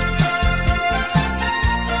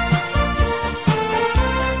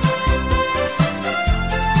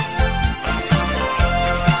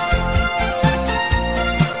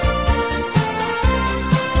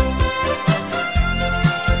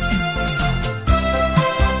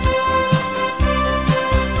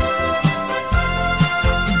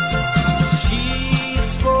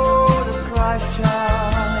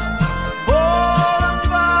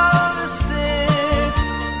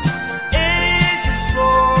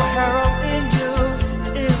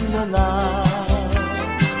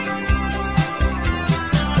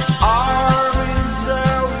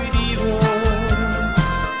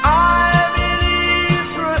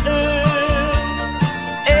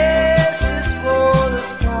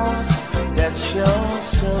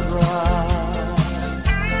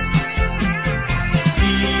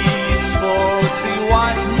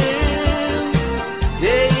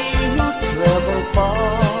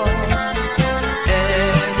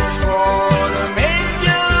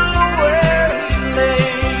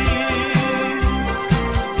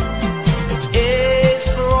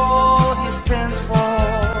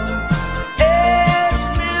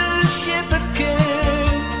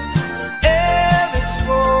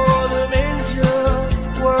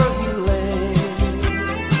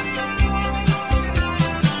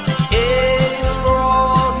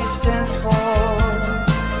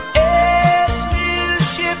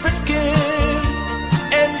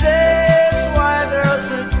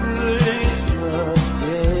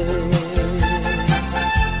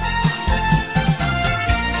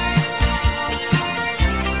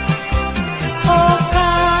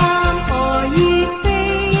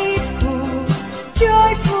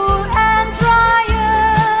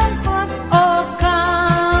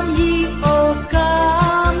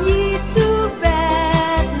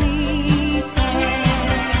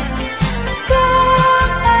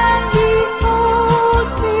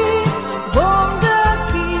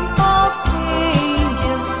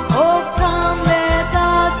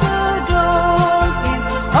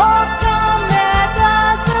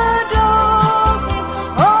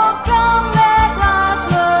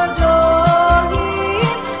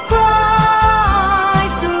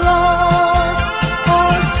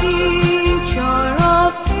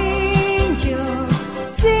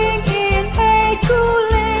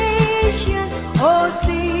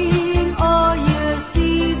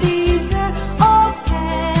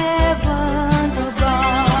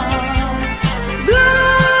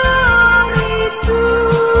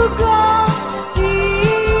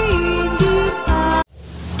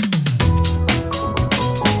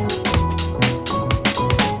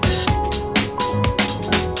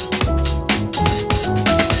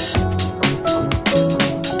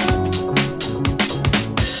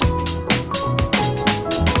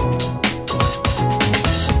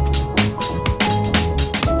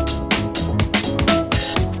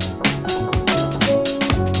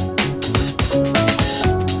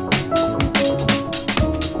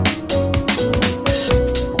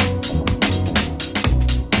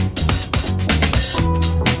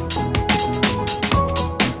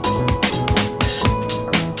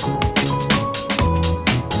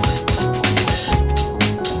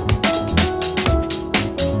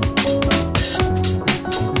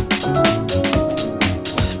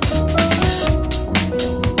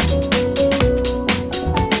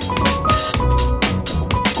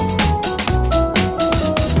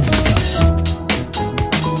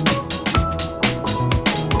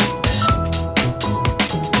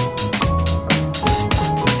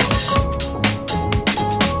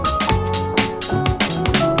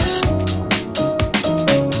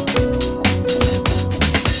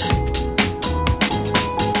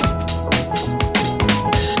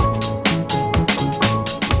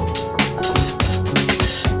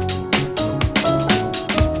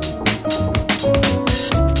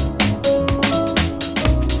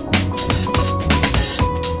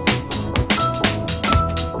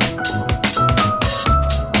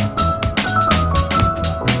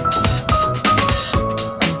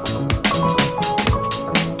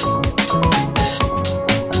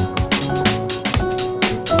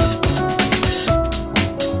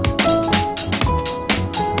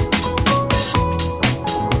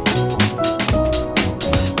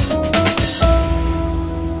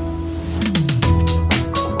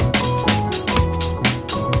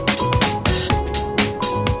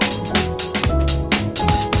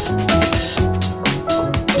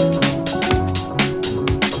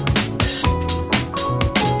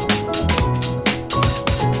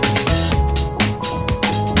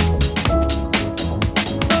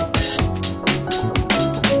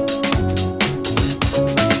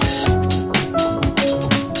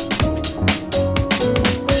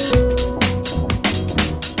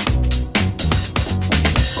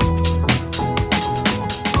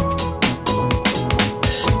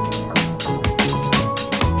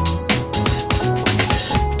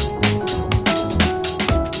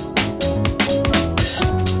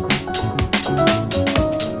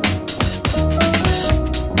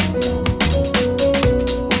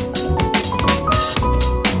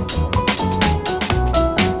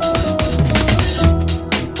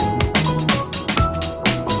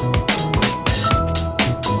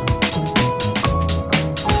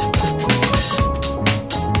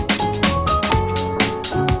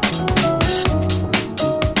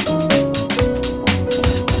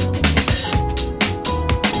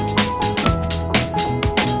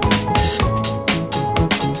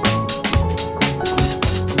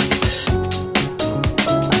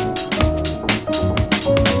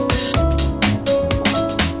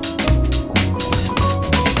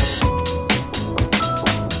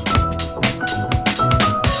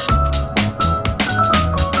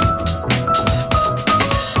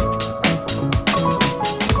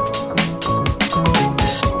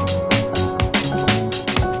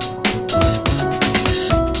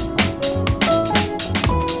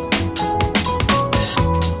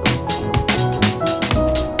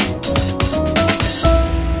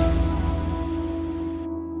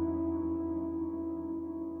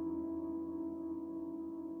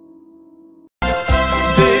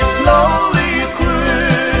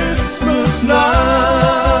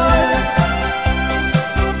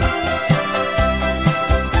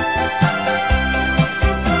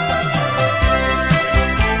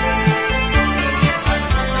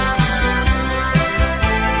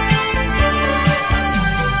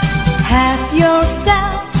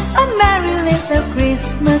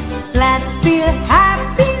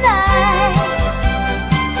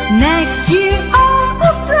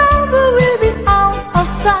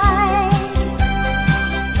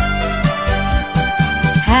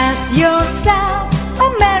 Have yourself a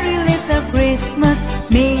merry little Christmas.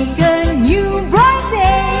 Make a new bright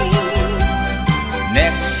day.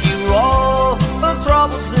 Next year all the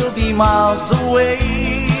troubles will be miles away.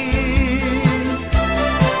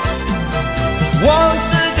 Once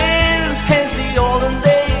again, as the olden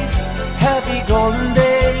days, happy golden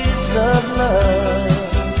days of love.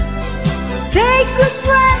 Take good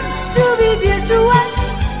friends to be dear to us,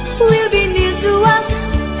 will be near to us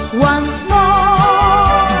once more.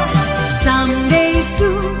 Someday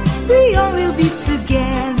soon we all will be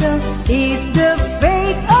together if the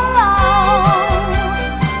fate allows.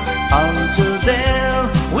 Until then,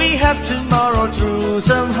 we have tomorrow through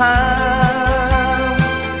somehow.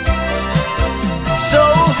 So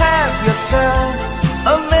have yourself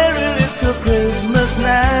a merry little Christmas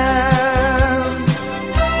now.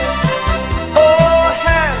 Oh,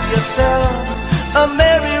 have yourself a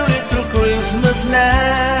merry little Christmas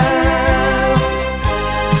now.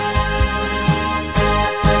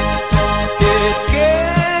 It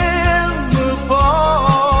came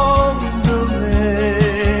upon the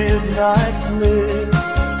midnight clear,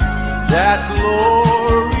 that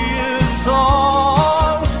glorious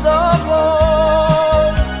songs of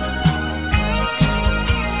old,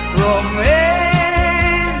 from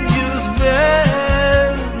angels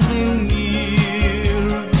bending near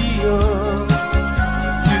the earth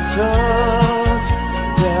to touch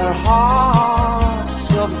their hearts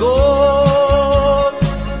of gold.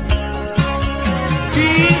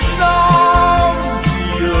 Peace on the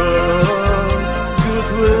earth,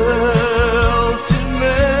 goodwill to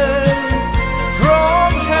men,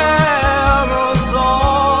 from heaven's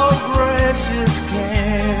all gracious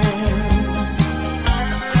king.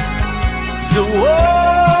 The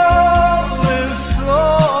world will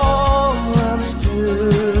song and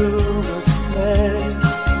still must play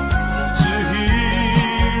to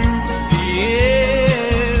hear the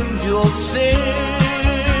angels sing.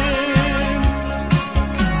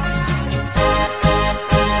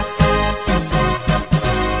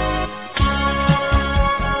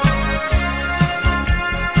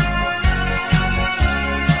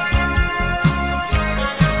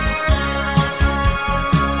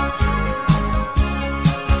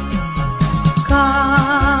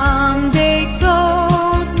 Come, they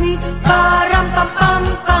told me,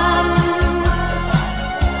 pa-ram-pa-pam-pam,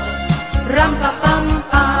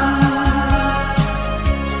 ram-pa-pam-pam.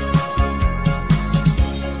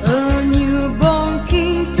 A newborn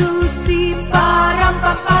king to see,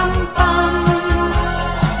 pa-ram-pa-pam-pam,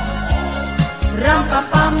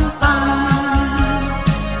 ram-pa-pam-pam.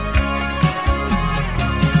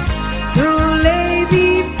 To lay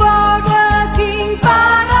before the king,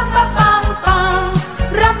 pa-ram-pa-pam-pam,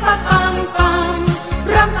 ram-pa-pam-pam,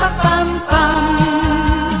 ram-pa-pam-pam.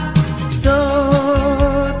 So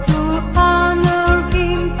to honor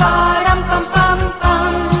him,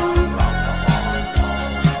 pa-ram-pam-pam-pam,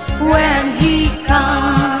 when he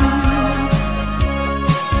comes.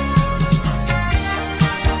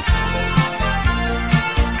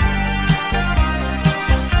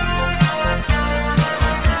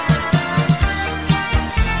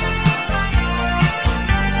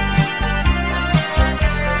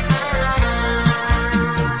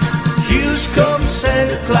 Here's comes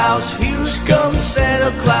Santa Claus, here's comes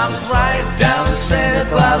Santa Claus, right down Santa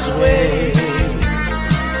Claus way.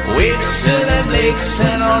 Vixen and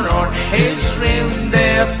Blixen on North His rim,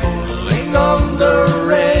 they're pulling on the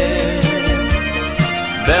rain.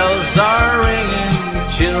 Bells are ringing,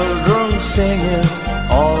 children singing,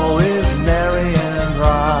 always merry and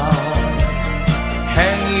bright.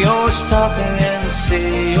 Hang your stocking and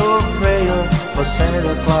say your prayer, for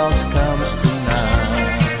Santa Claus comes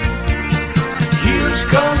tonight. Here's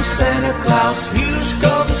comes Santa Claus, here's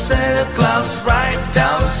comes Santa Claus, right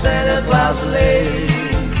down Santa Claus Lane.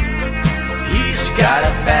 He's got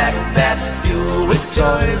a bag that's filled with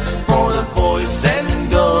toys for the boys and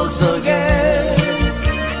girls again.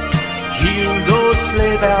 Hear those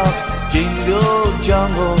sleigh bells jingle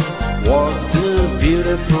jungle, what a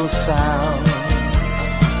beautiful sound.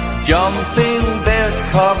 Jumping bears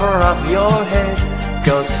cover up your head,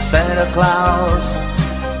 'cause Santa Claus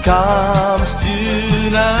comes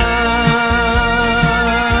tonight.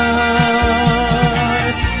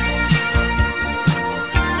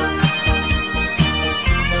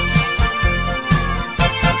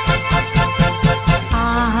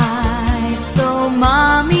 I saw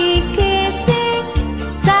Mommy kissing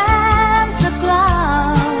Santa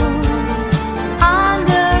Claus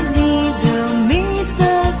underneath the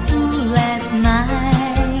mistletoe last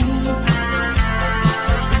night.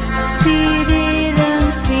 She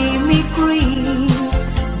didn't see me creep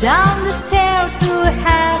down the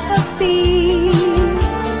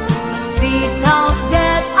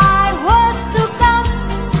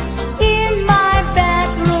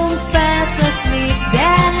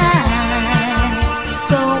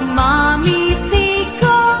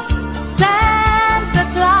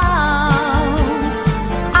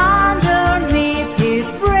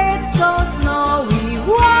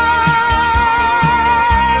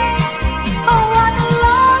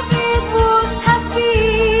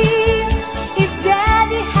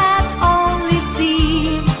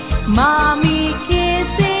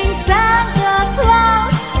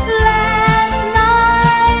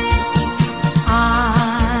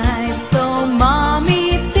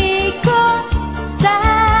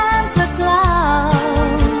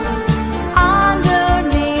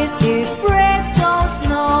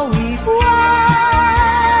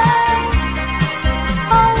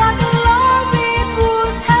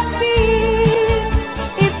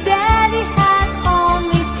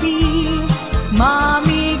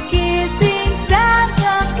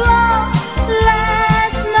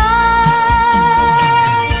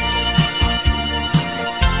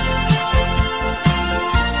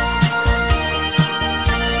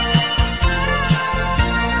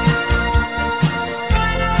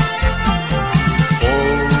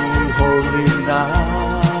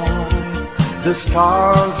The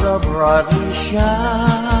stars are brightly shining.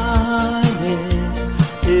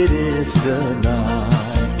 It is the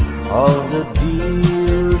night of the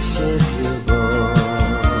dear Savior born.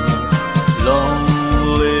 Long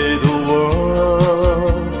lay the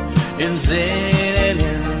world in sin and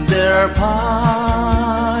in their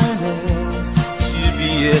pining to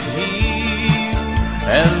be at Him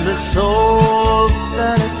and the soul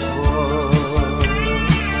that it's worth.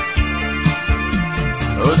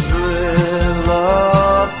 A thrill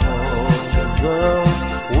upon the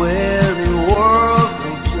weary world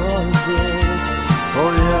rejoices,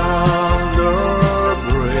 for yonder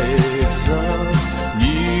breaks a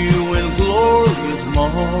new and glorious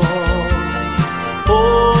morn.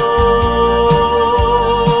 Oh,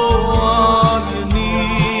 on your knees,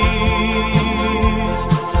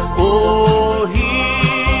 oh,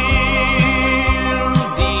 hear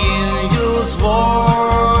the angels' voices.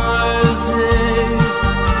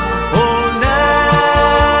 Oh, night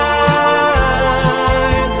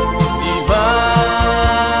divine,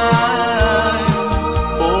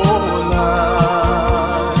 oh,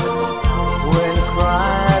 night when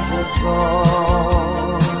Christ is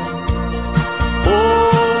born. Oh,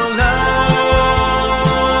 night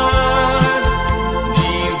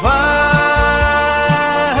divine,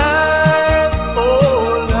 oh,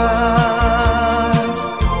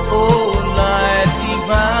 night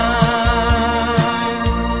divine.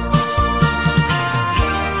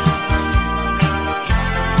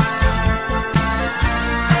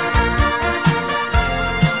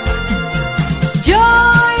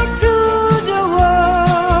 Joy to the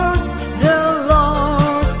world, the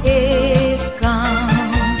Lord is come.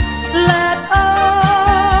 Let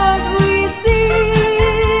us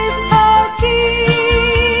receive our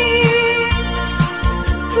King.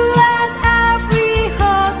 Let every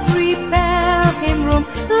heart prepare Him room.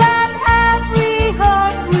 Let every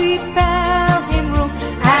heart prepare Him room.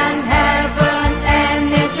 And heaven and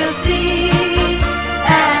nature see.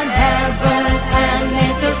 And heaven and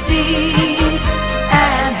nature see.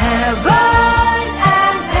 And heaven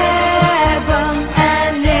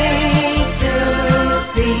and nature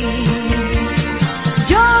see.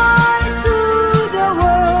 Joy to the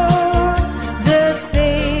world, the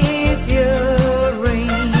Savior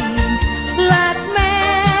reigns. Let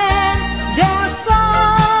men their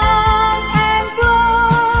song employ.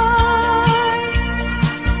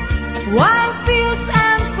 Wide fields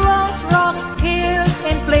and floods, rocks, hills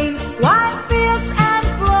and plains. Wide fields and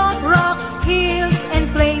floods, rocks, hills and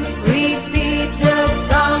plains. Repeat the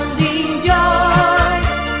sounding joy.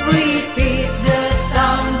 Repeat the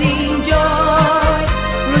sounding joy.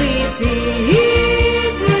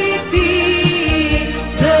 Repeat, repeat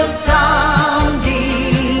the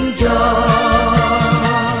sounding joy.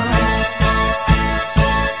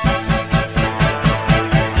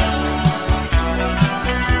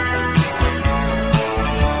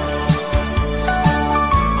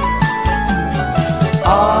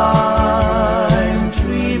 I'm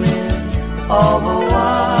dreaming of a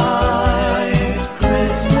white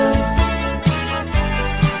Christmas,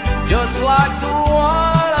 just like the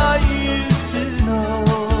one I used to know,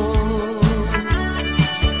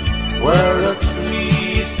 where the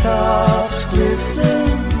trees tops glisten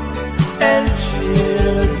and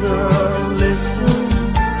children listen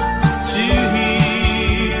to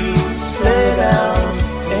him sleigh down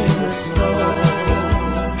in the snow.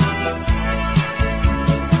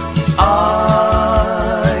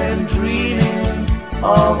 I'm dreaming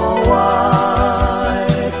of a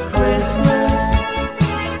white Christmas,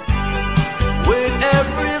 with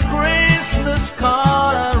every Christmas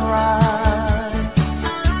card I write.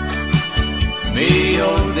 May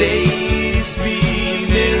your days be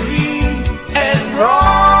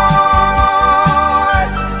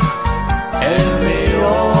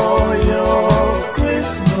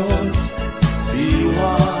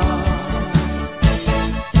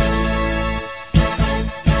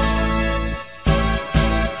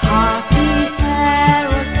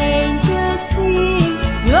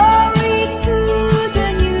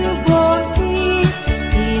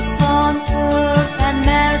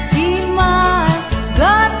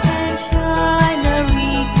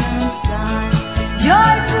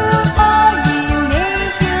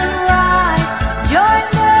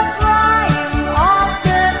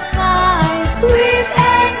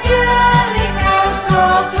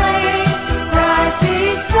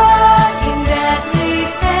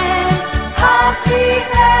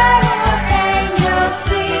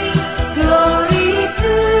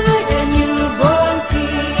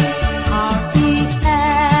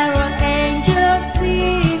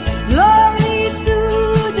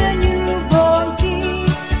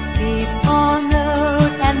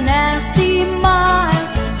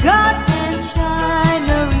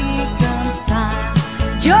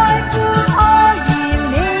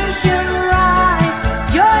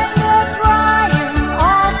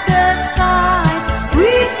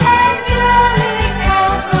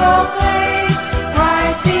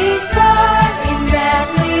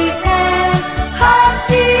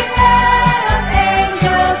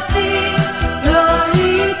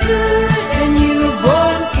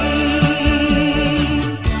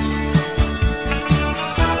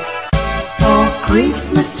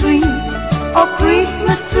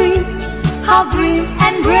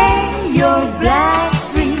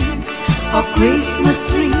Christmas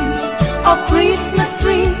tree, oh Christmas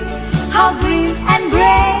tree, how green and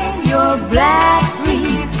gray your black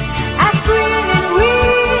green, as green in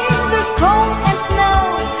winter's cold and snow,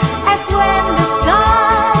 as when the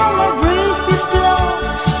summer breezes blow.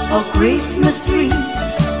 Oh Christmas tree,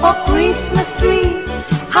 oh Christmas tree,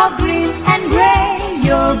 how green and gray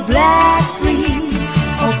your black green.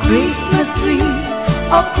 Oh Christmas tree,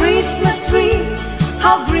 oh Christmas tree,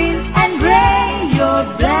 how green and gray your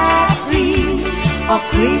black green. Oh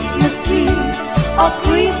Christmas tree, oh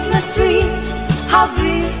Christmas tree, how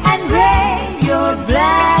green and gray your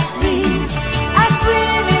black green, as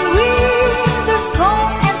green in winter's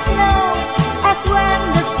cold and snow, as when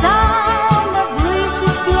the summer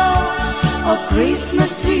breezes blow. Oh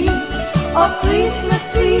Christmas tree, oh Christmas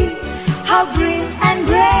tree, how green and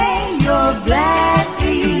gray your black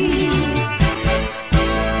green.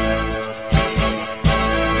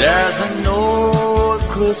 There's an old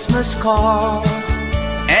Christmas card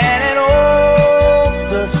and an old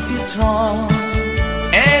dusty trunk,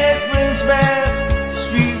 and it brings back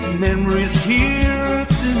sweet memories here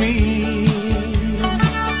to me.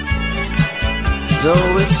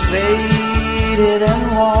 Though it's faded and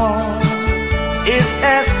worn, it's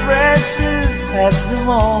as precious as the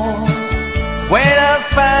morn when I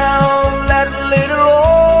found that little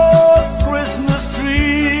old Christmas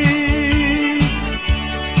tree.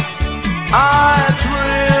 I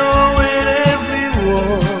thrill with every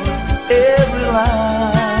word, every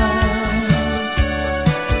line.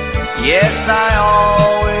 Yes, I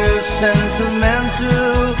always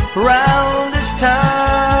sentimental round this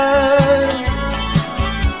time.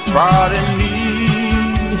 Pardon me,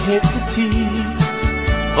 hit the teeth,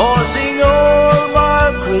 voicing all my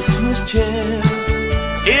Christmas cheer.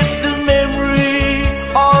 It's the memory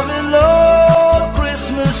of an old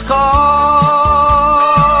Christmas card.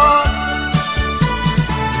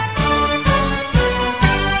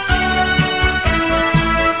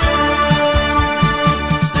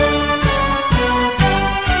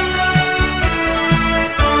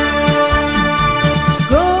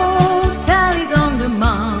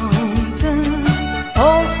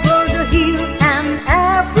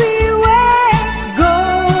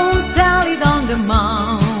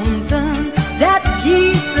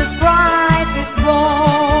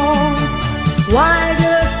 While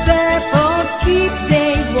the shepherd keep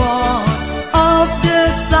they watch of the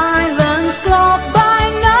silence clock by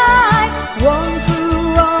night, one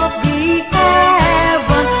through of the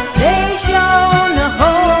heaven they shone a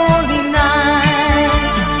holy night.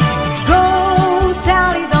 Go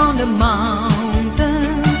tell it on the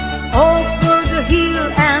mountain, over the hill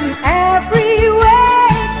and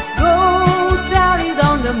everywhere. Go tell it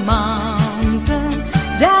on the mountain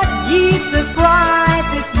that Jesus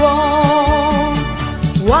Christ is born.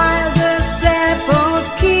 While the shepherd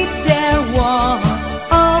keep their watch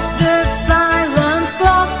of the silence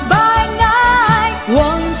clocks by night,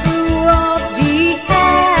 one through of the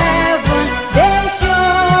heaven they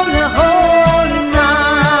shone a holy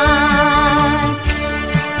night.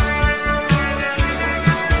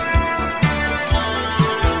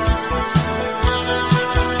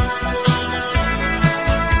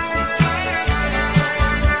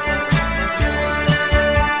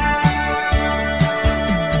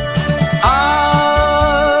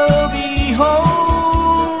 I'll be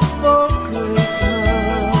home for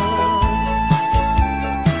Christmas.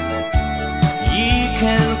 Ye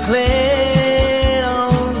can claim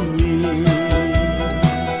on me.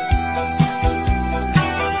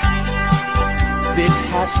 It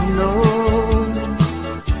has snow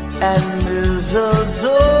and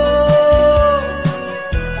mistletoe,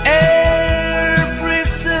 air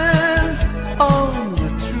presents on the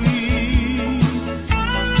tree.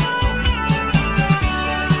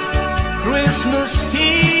 Christmas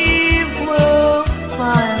Eve will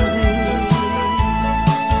find it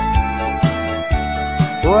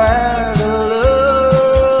where the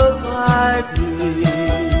love light is.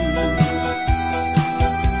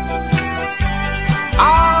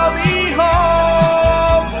 I'll be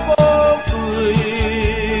home for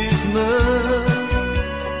Christmas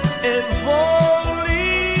if only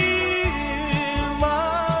in my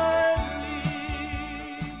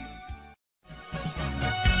dreams.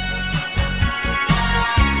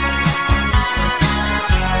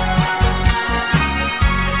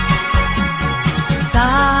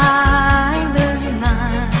 Silent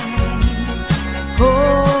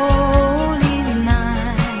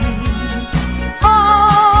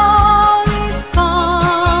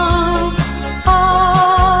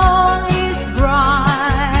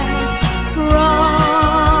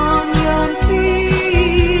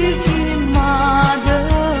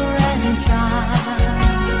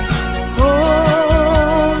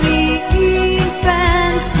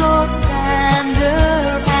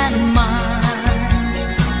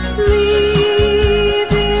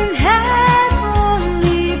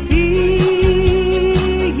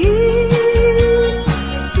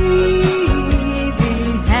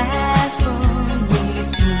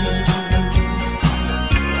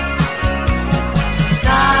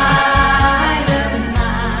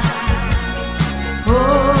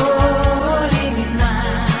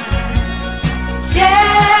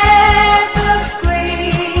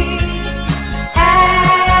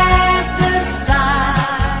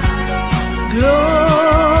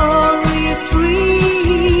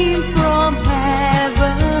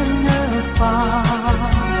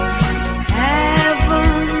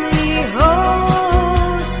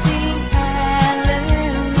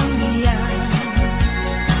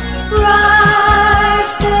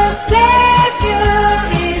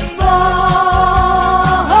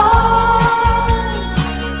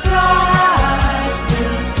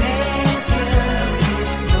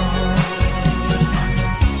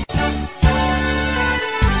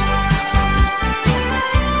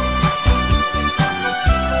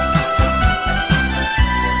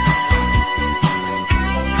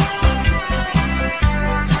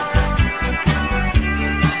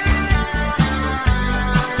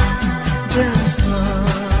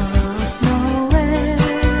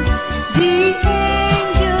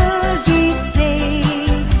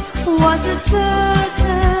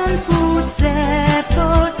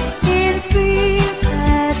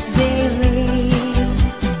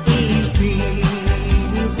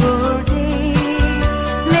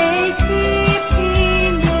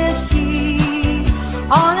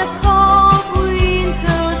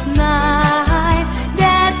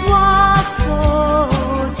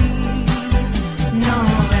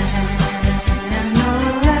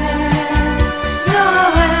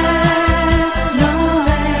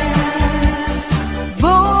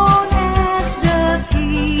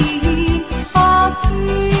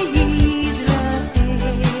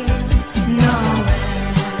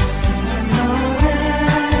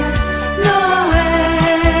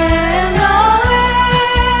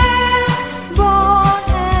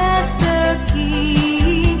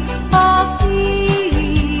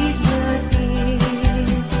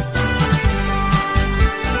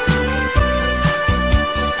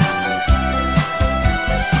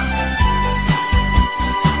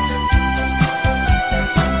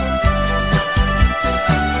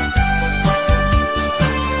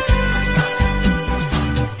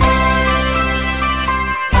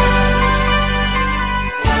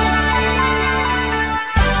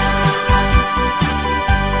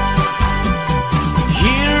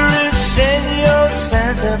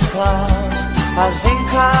I think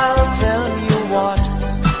I'll tell you what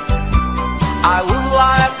I would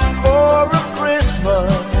like for a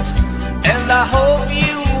Christmas, and I hope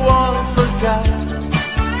you won't forget.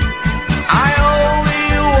 I only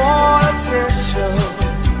want a picture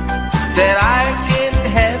that I can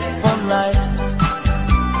have for night,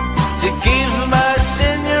 to give my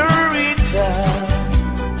señorita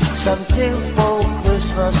something for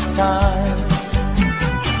Christmas time.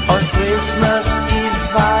 On Christmas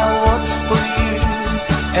Eve I watch for you,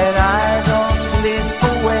 and I don't slip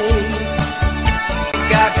away.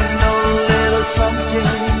 Got no little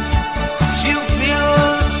something you feel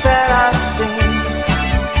sad I sing.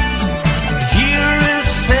 Here is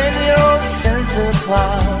Senor Santa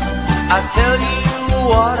Claus, I'll tell you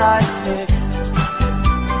what I pick.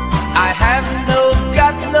 I have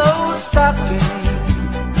got no stocking,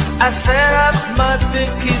 I set up my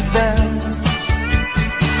big event.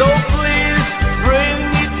 So please bring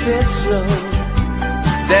me peso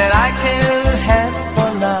that I can have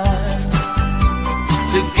for night,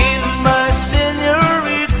 to give my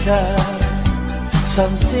señorita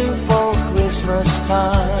something for Christmas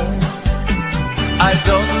time. I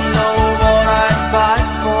don't know what I'd buy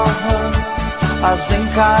for her. I think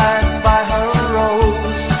I'd buy her a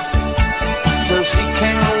rose, so she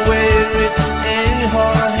can wear it in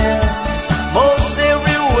her hair most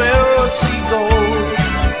everywhere she goes.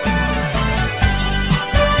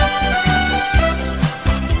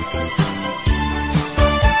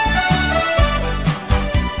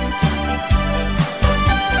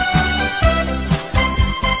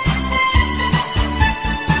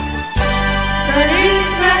 Feliz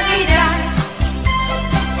Navidad,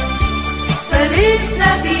 Feliz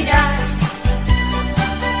Navidad,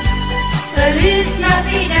 Feliz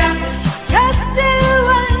Navidad, próspero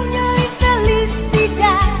año y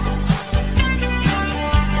felicidad.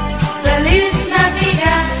 Feliz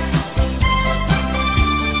Navidad,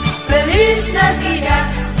 Feliz Navidad,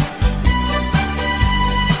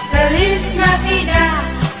 Feliz Navidad,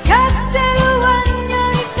 próspero año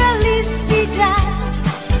y felicidad.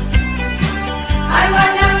 I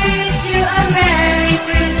wanna wish you a Merry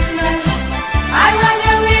Christmas. I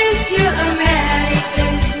wanna wish you a Merry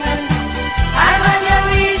Christmas. I wanna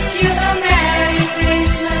wish you a Merry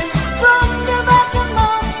Christmas from the bottom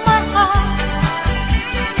of my heart.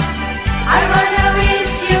 I wanna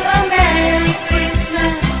wish you a Merry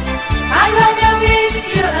Christmas. I wanna wish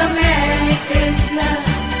you a Merry Christmas.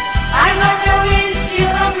 I wanna wish you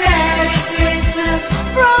a Merry Christmas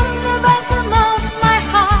from the bottom of my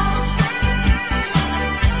heart.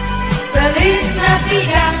 Feliz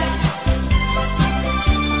Navidad,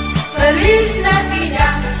 Feliz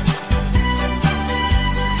Navidad,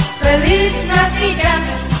 Feliz Navidad,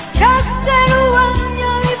 próspero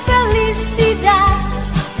año y felicidad.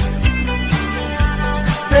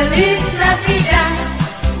 Feliz Navidad,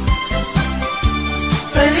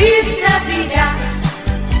 Feliz Navidad,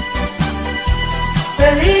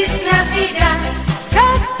 Feliz Navidad,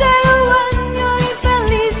 próspero año y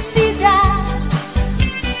felicidad.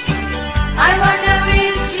 I wanna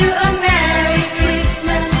wish you a Merry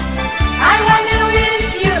Christmas. I wanna wish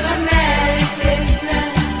you a Merry Christmas.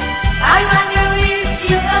 I wanna wish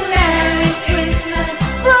you a Merry Christmas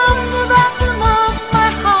from the bottom of my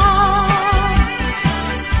heart.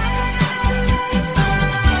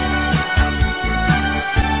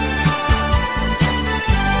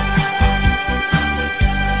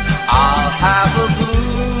 I'll have a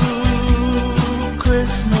blue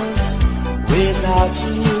Christmas without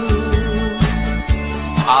you.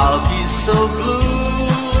 I'll be so blue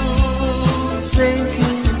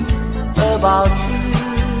thinking about you.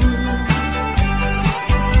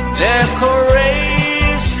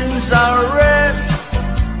 Decorations are red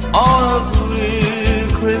on a green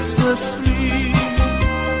Christmas tree.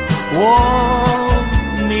 Won't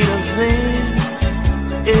need a thing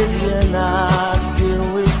if you're not here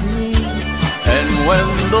with me. And when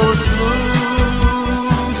those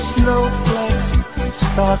blue snowflakes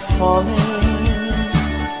start falling,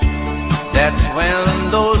 that's when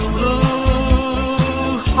those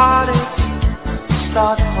blue heartaches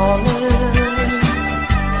start calling.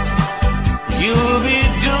 You'll be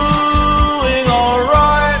doing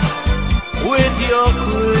alright with your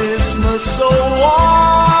Christmas so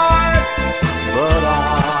white, but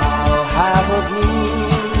I'll have a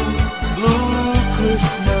blue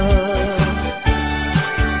Christmas.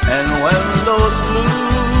 And when those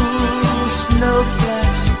blue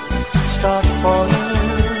snowflakes start falling,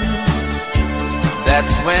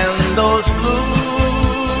 that's when those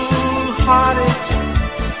blue heartaches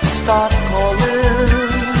start calling.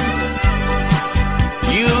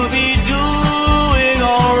 You'll be doing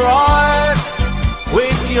alright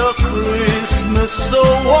with your Christmas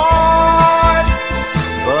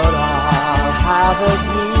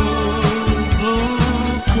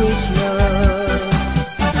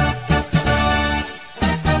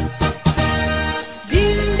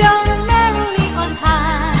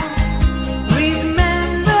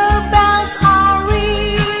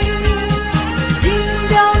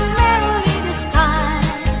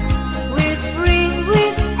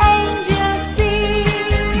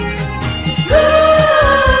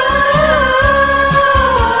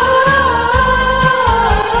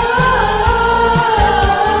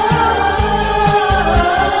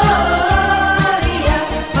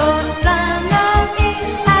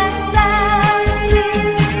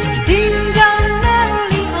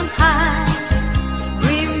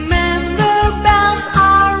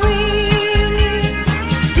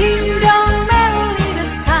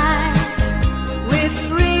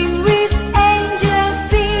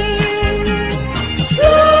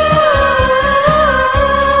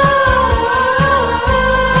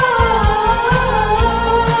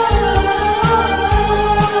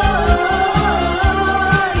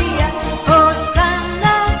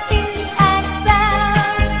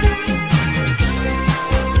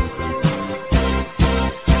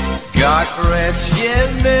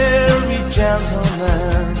merry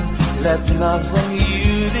gentlemen, let nothing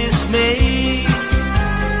you dismay.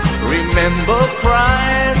 Remember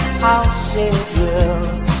Christ, our Savior,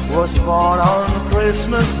 was born on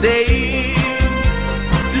Christmas Day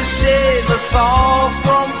to save us all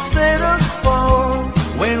from Satan's fall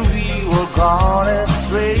when we were gone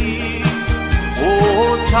astray.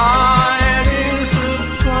 Oh, tidings of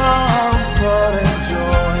comfort and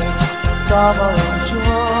joy, comfort and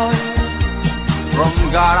joy,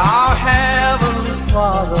 from God our Heavenly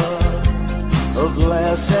Father, a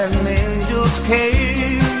blessed angels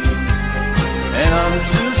came, and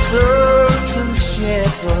unto certain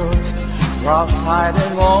shepherds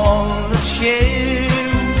prophesying on the shame,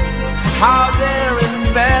 how there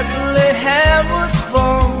in Bethlehem was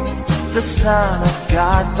born the Son of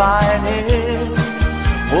God by name.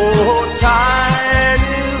 Oh,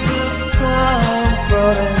 tidings of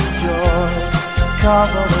comfort and joy,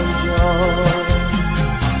 comfort and joy.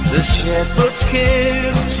 The shepherds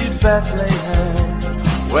came to Bethlehem,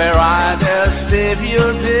 where I their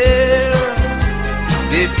Savior dear.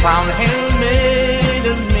 They found him made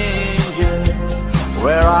a manger,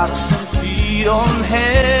 where oxen feed on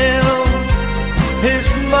him. His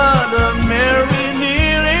mother Mary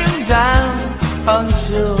kneeling down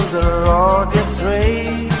until the Lord did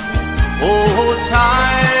pray. Oh,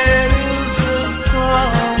 tidings of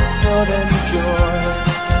comfort and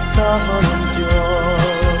joy, comfort and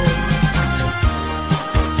joy.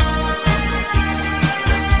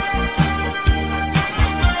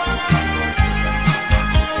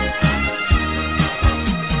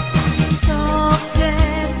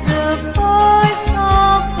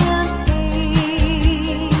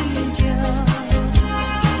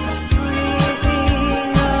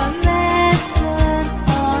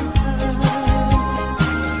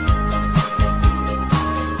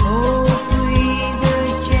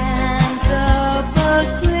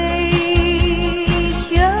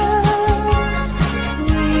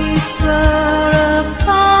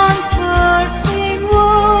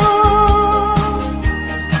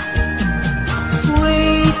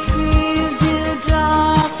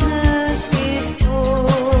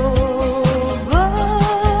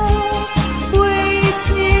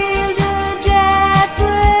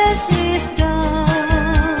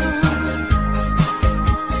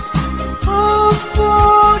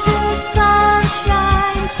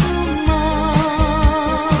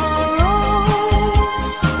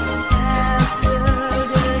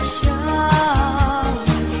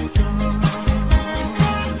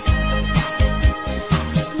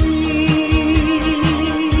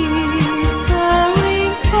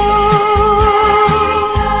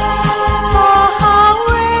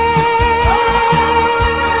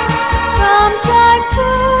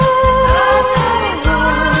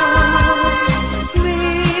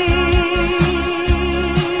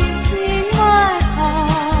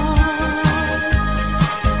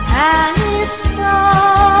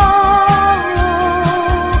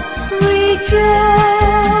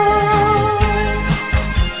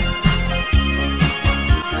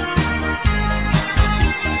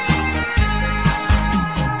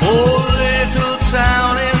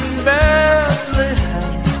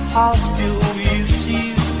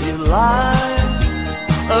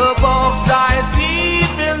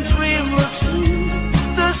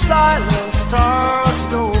 Silent stars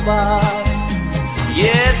go by,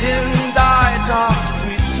 yet in thy dark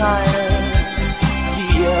street shine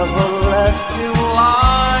the everlasting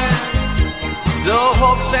light. The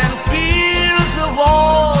hopes and fears of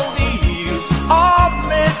all the years are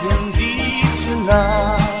met in thee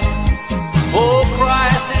tonight. For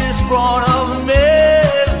Christ is born of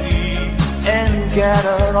Mary and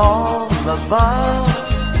gathered all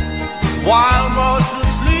above, while mortal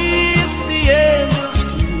sleeps the angels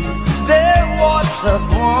their watch of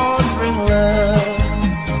wandering love.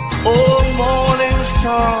 Oh, morning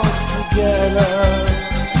stars together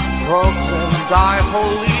proclaim thy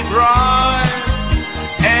holy bride,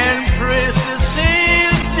 and praises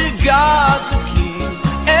sings to God the King,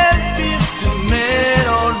 and peace to men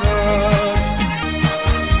on earth.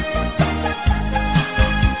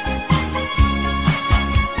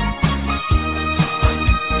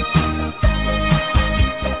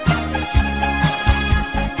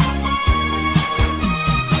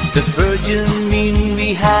 The virgin mean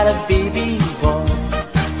we had a baby boy.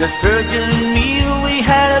 The virgin mean we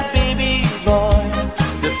had a baby boy.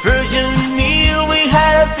 The virgin mean we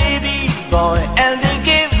had a baby boy, and they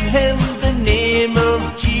gave him the name of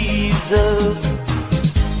Jesus.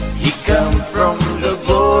 He come from the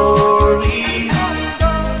glory.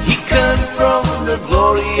 He come from the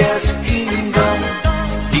glorious kingdom.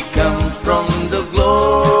 He come from the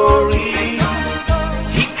glory.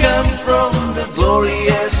 from the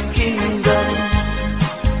glorious kingdom.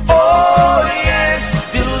 Oh yes,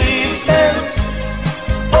 believe him.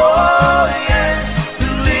 Oh yes,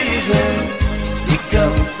 believe him. He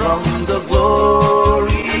come from the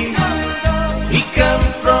glory. He come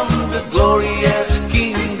from the glorious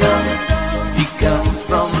kingdom. He come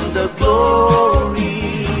from the glory.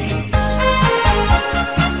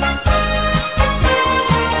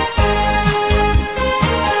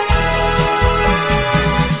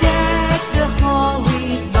 Deck the hall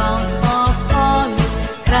with boughs of olive.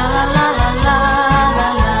 Tra la la la la la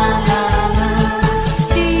la la.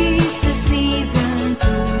 This the season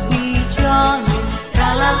to be jolly. Tra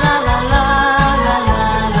la la la la la la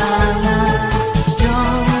la la.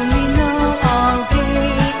 Don't we know all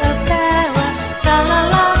gay apparel? Tra la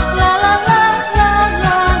la la la la la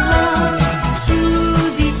la la.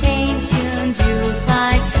 Through the ancient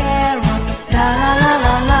Yuletide carol. Tra la la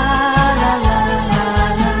la la la la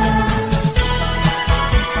la.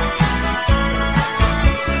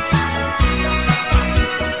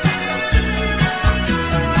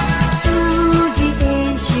 Through the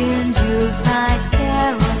ancient Yuletide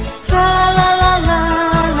carol. Tra la la la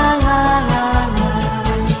la la la la.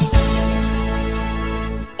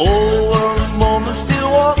 Over moment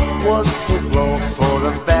still walk was so blow for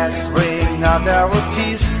the best ring out there were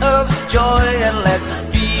tears of joy and let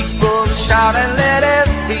the people shout and let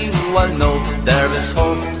everyone know there is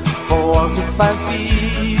hope for all to find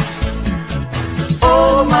peace.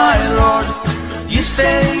 Oh my Lord, you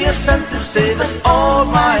sent your son to save us. Oh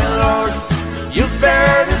my Lord, you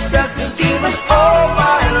fared yourself to give us. Oh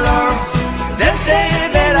my Lord, then say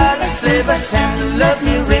that I slave us and let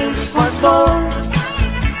me reigns once more.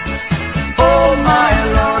 Oh my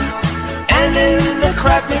Lord, and in the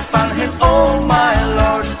crack we found him. Oh my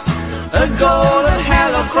Lord, a golden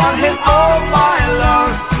halo crown him. Oh my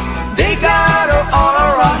Lord, they gather all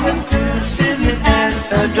around him to see him and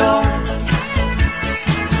adore.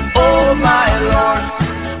 Oh my Lord,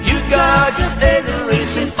 you got just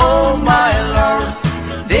adoration. Oh my Lord,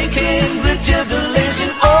 they came with jubilation.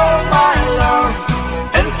 Oh my Lord,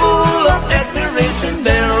 and full of admiration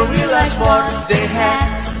they realized what they had.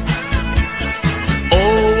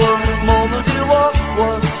 Over moments you walk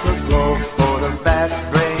was the glow for the best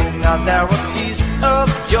bring out there were tears of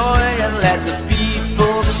joy and let the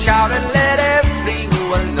people shout and let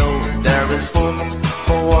everyone know there is hope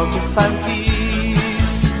for all to find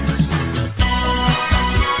peace.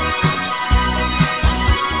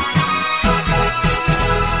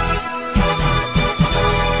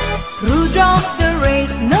 Rudolph the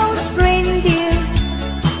red-nosed reindeer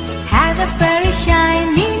had a very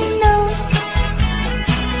shiny nose,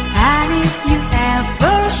 and if you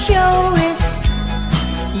ever show it,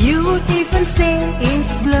 you would even say it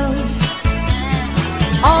blows.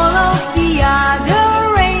 All of the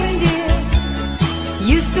other reindeer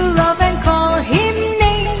used to love and call him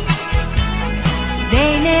names.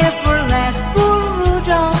 They never let poor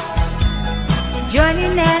Rudolph join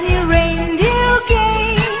in any reindeer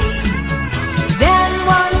games. Then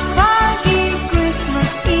one foggy Christmas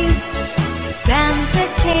Eve, Santa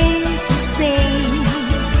came to say,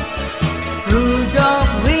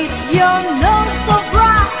 Rudolph, with your nose so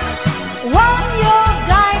bright, won't you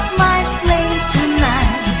guide my sleigh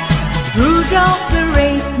tonight? Rudolph the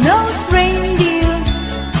red-nosed reindeer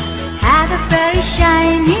had a very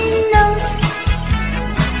shiny nose,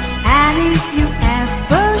 and if you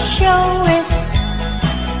ever show it,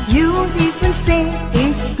 you would even say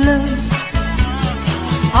it glows.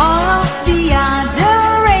 All of the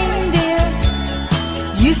other reindeer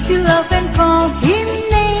used to love and call him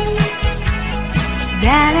names.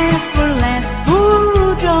 That never let poor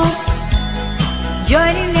Rudolph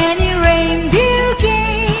join in any reindeer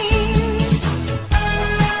game.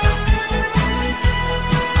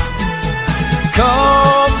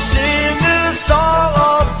 Come sing a song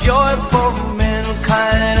of joy for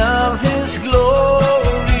mankind of his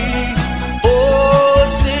glory. Oh,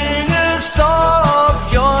 sing a song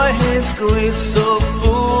of joy, his grace so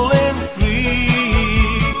full and free.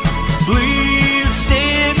 Please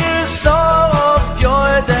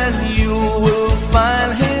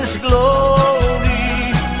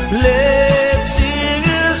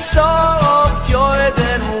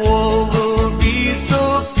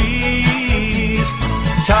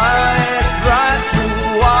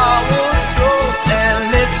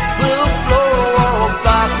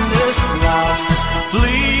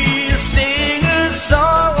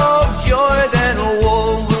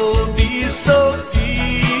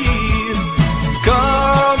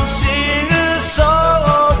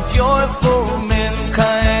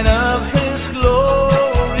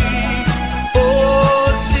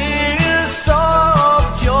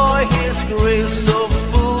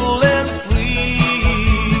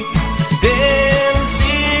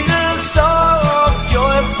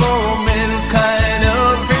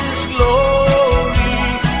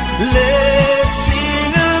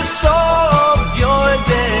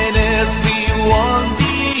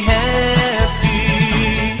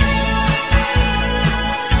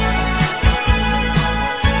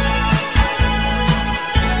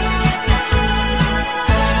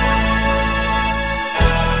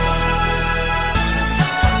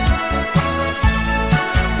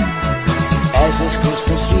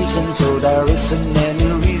isn't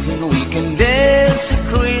any reason we can dance a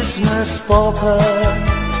Christmas polka.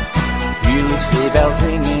 Hear a sleigh bell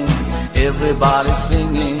ringing, everybody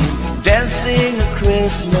singing, dancing a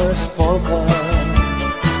Christmas polka.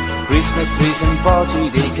 Christmas trees and party,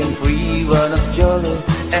 they can free one of jolly,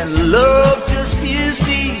 and love just fills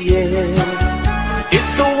the air.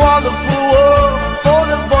 It's a wonderful world for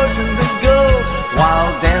the boys and the girls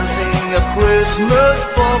while dancing a Christmas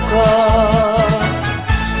polka.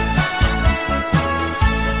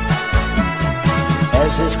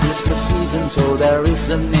 As it's Christmas season, so there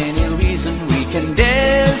isn't any reason we can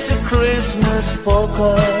dance a Christmas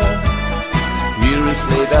polka. Hear a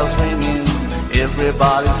sleigh bells ringing,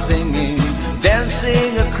 everybody singing,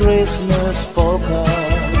 dancing a Christmas polka.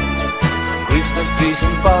 Christmas trees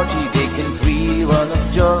and party, they can free one of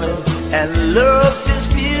jolly, and love just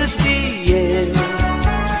fills the air.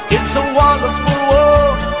 It's a wonderful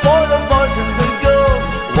world for the boys and the girls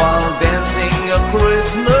while dancing a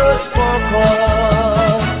Christmas polka.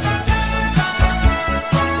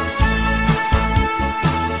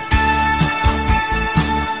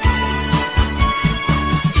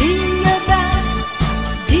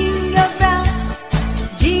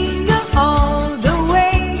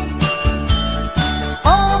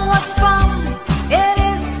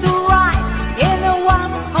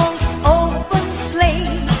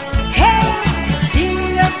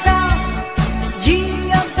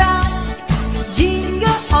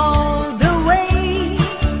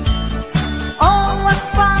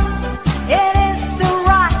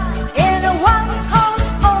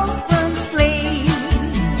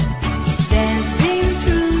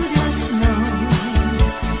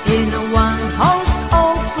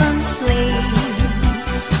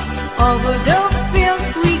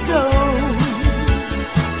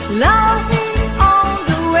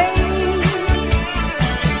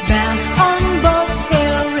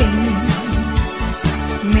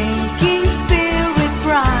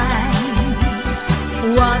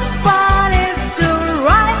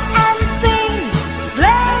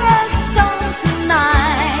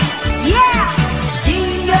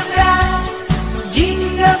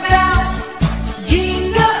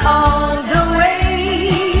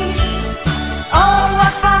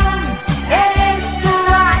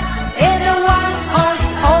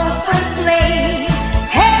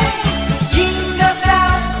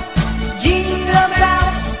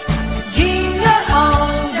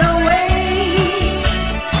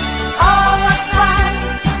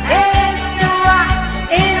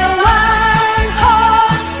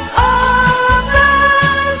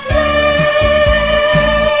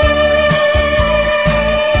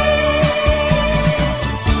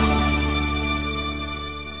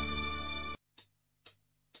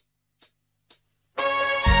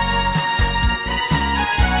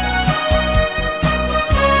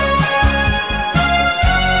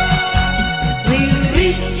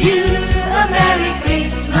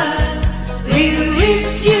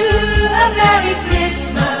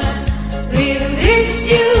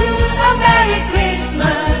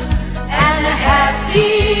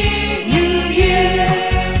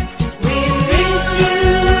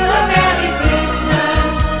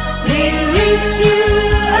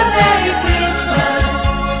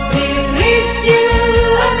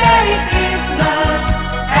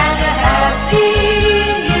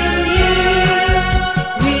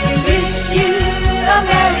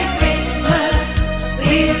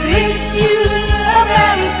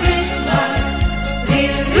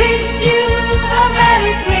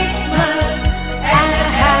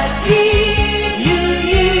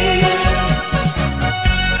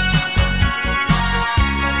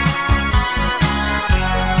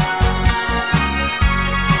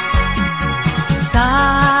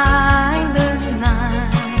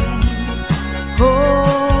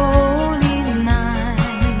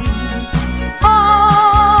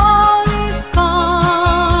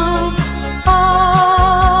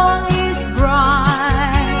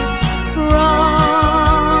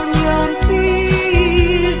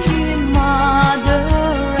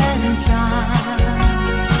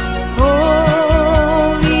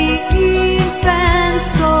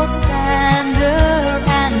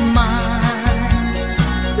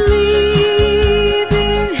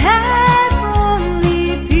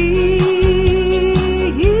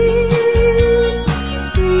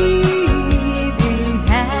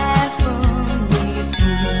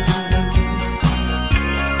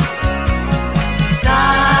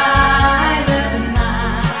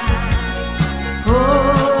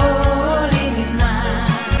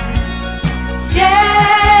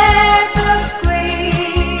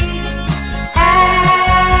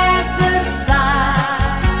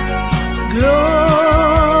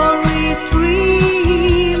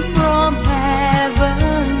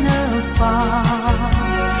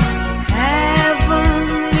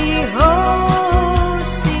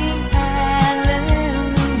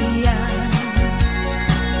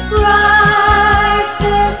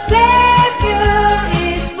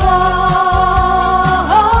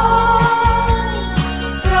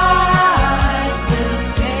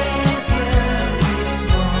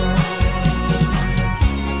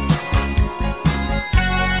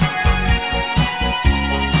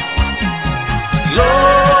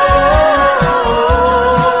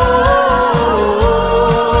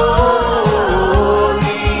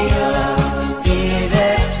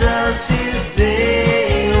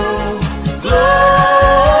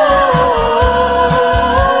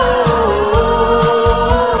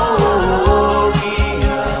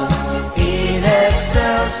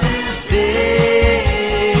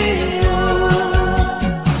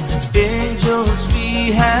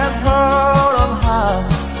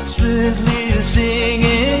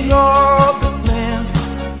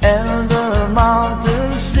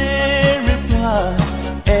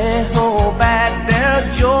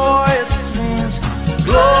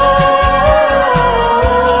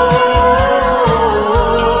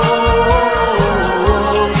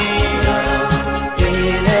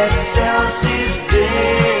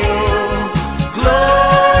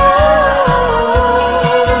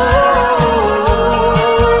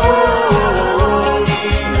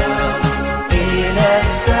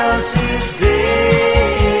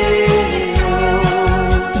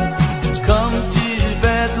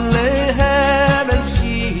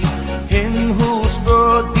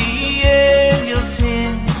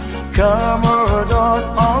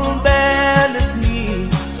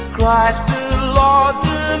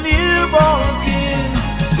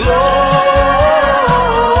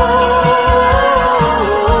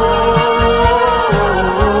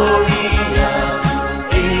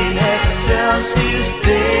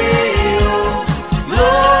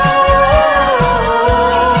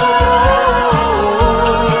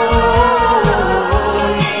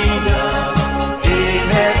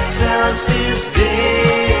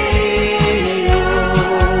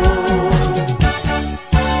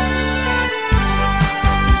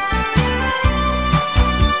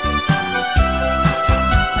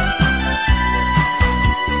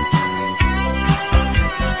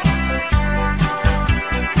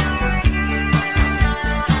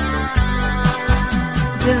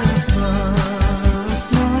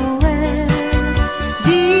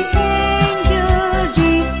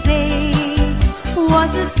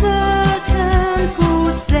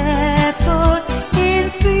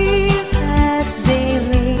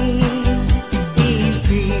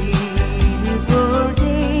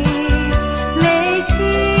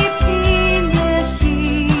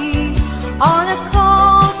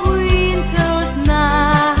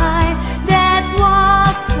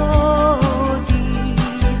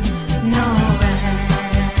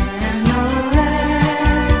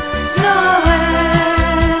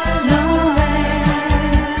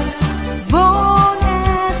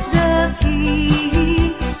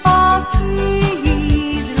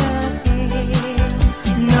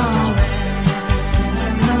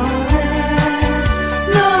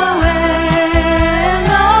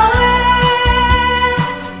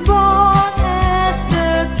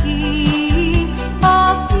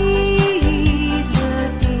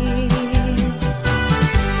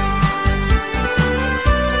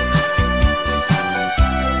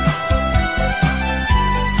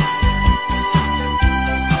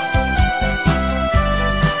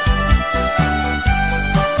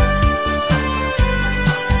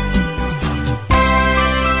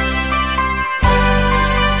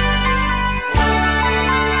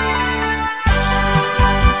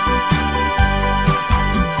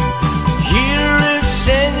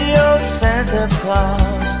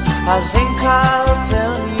 Claus, I think I'll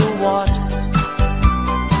tell you what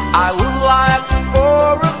I would like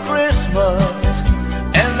for a Christmas,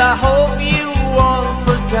 and I hope you won't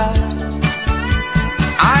forget.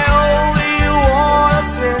 I only want a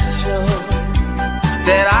picture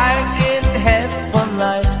that I can have for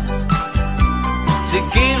night, to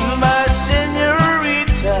give my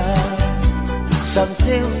señorita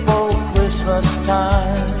something for Christmas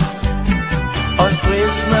time. On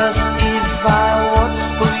Christmas Eve I watch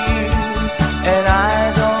for you, and I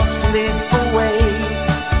don't sleep away.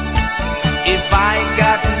 If I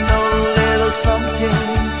got no little something,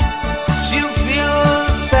 she'll feel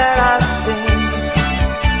sad, I think.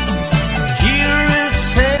 Here is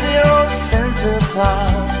Senor Santa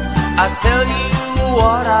Claus, I tell you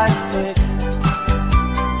what I think.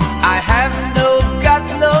 I have got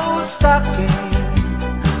no stocking,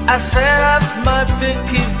 I set up my big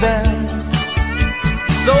event.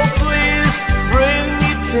 So please bring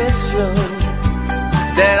me peso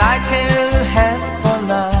that I can have for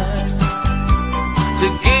night, to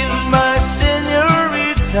give my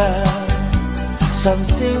señorita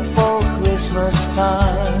something for Christmas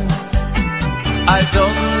time. I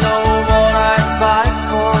don't know what I'd buy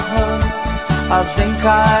for her. I think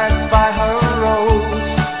I'd buy her a rose,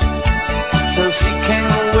 so she can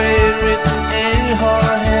wear it in her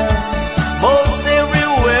hair most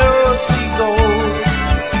everywhere she goes.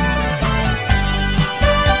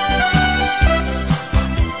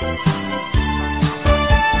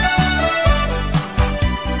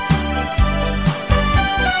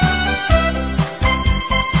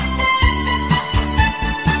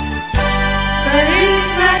 Feliz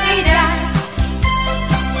Navidad,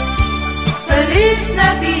 Feliz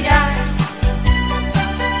Navidad,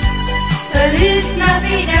 Feliz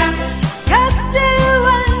Navidad, Castello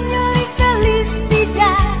año y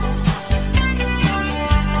felicidad.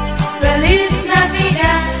 Feliz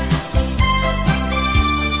Navidad,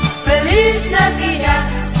 Feliz Navidad,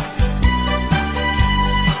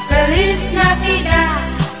 Feliz Navidad,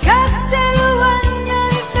 Castello año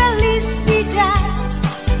y felicidad.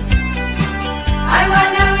 I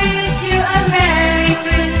wanna wish you a Merry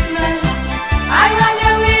Christmas. I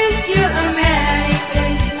wanna wish you a Merry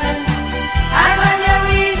Christmas. I wanna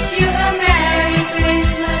wish you a Merry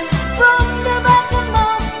Christmas from the bottom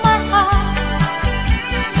of my heart.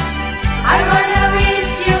 I wanna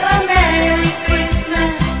wish you a Merry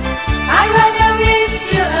Christmas. I wanna wish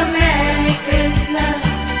you a Merry Christmas.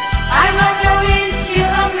 I wanna wish you a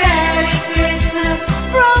Merry Christmas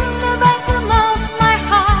from the bottom of my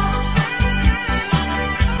heart.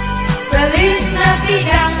 Feliz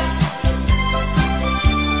Navidad,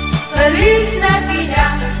 Feliz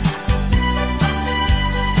Navidad,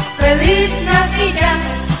 Feliz Navidad,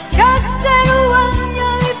 Castello año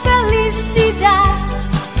y felicidad.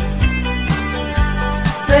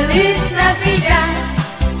 Feliz Navidad,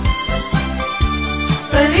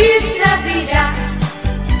 Feliz Navidad,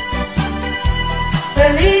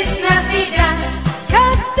 Feliz Navidad,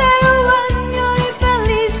 Castello año y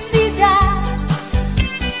felicidad.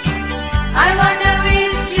 I wanna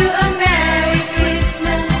wish you a Merry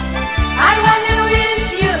Christmas. I wanna wish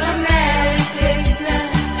you a Merry Christmas.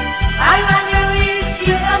 I wanna wish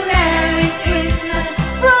you a Merry Christmas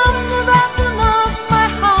from the bottom of my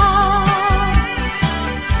heart.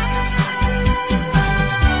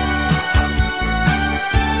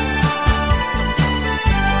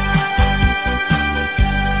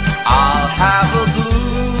 I'll have a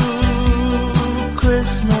blue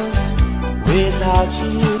Christmas without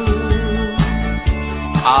you.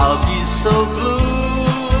 I'll be so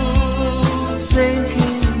blue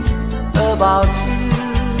thinking about you.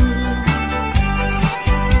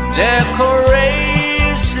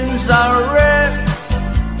 Decorations are red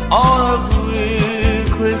on a green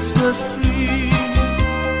Christmas tree.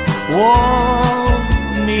 Won't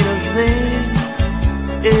mean a thing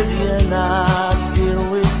if you're not here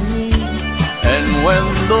with me. And when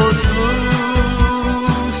those blue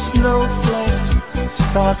snowflakes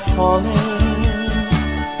start falling,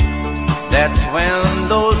 that's when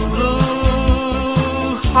those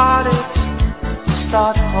blue heartaches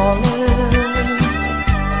start calling.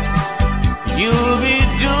 You'll be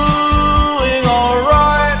doing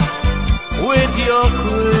alright with your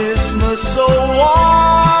Christmas so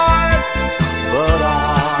white, but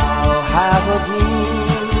I'll have a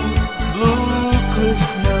blue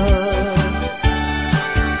Christmas.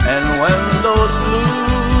 And when those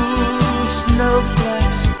blue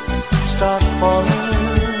snowflakes start falling,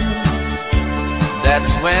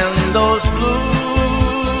 that's when those blue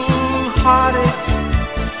heartaches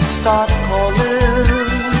start calling.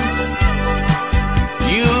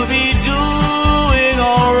 You'll be doing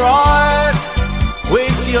alright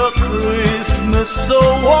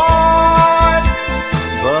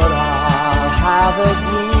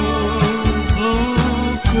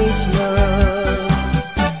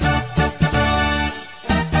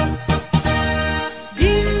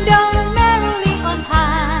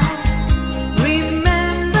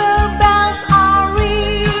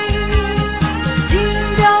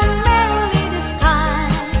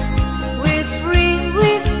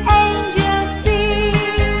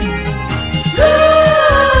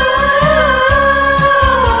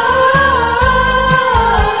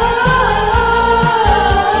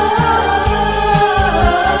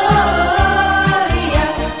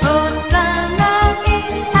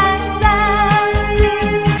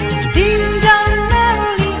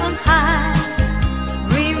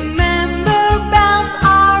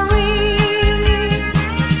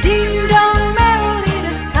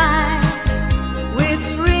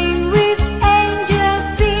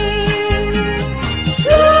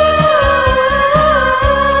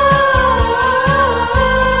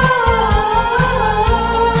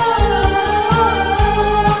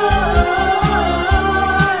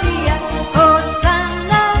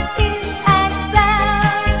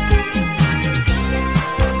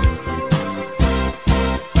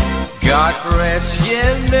God rest ye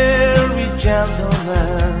merry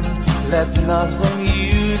gentlemen, let nothing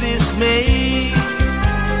you dismay.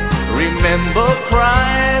 Remember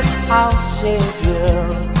Christ our Savior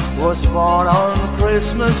was born on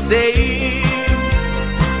Christmas Day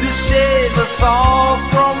to save us all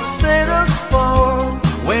from Satan's fall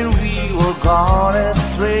when we were gone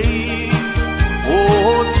astray.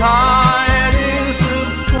 Oh, tidings of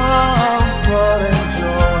comfort and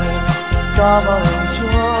joy, comfort and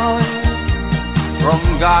joy from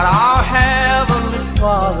God our Heavenly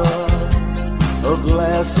Father. A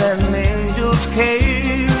glass and angels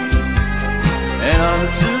came, and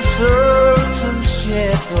unto certain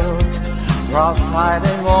shepherds brought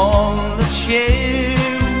tidings on the shame,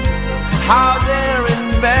 how there in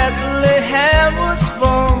Bethlehem was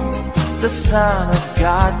born the Son of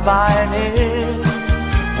God by name.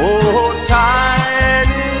 Oh,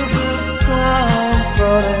 tidings of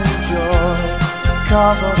comfort and joy,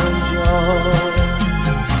 comfort and joy.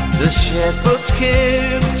 The shepherds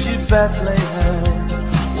came to Bethlehem,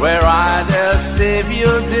 where I their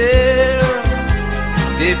Savior dear.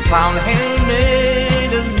 They found him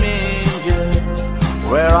made a manger,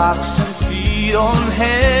 where oxen feed on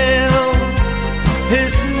hell.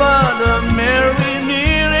 His mother Mary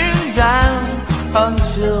kneeling down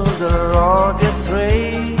until the Lord did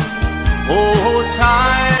pray. Oh,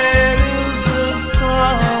 tidings of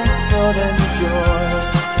comfort and joy,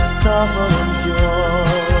 comfort and joy.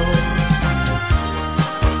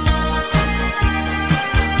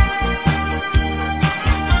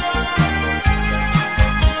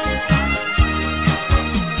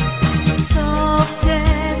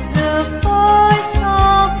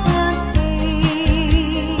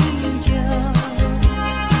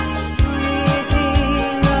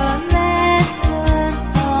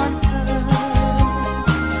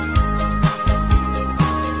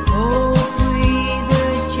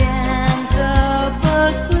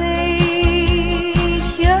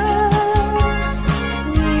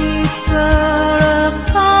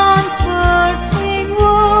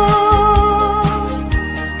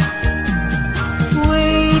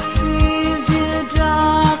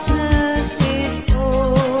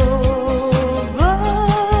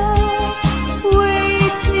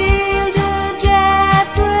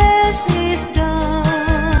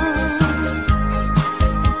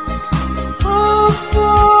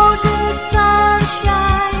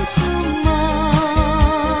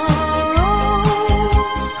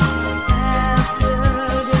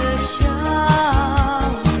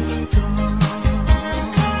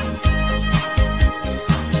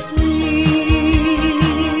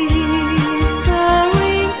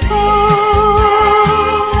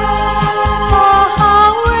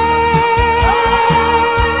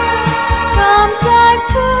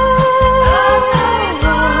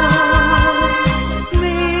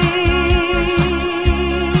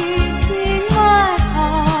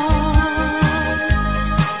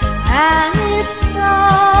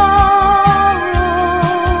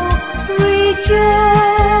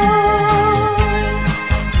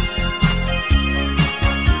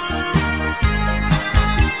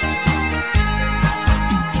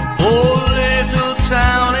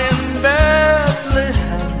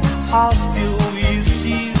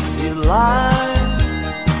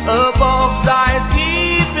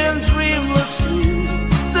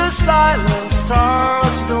 Silent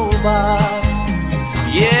stars go by,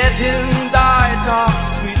 yet in thy dark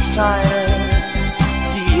street silent,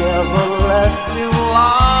 the everlasting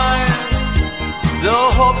light, the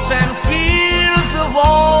hopes and fears of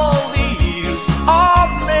all the years are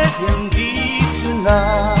making thee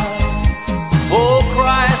tonight. For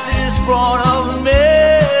Christ is born of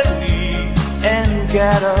Mary and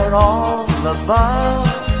gathered all above,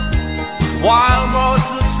 while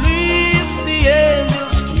mortal sleeps the angels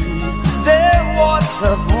their words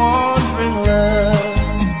of wandering love.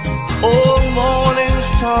 All morning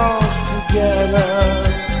stars together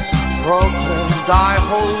proclaim thy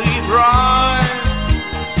holy bride,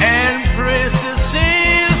 and praises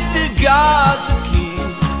sings to God the King,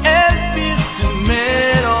 and peace to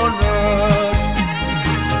men on earth.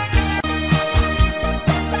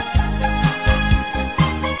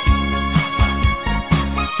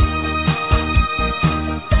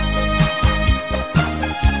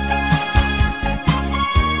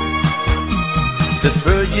 The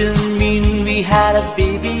virgin mean we had a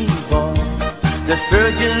baby boy. The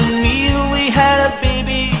virgin mean we had a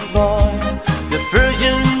baby boy. The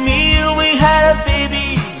virgin mean we had a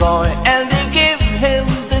baby boy, and they gave him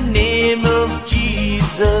the name of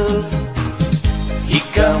Jesus. He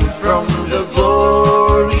come from the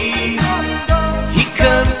glory. He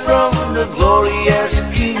come from the glorious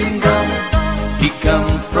kingdom. He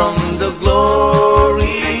come from the the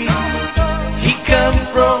glory. He come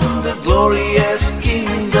from the glorious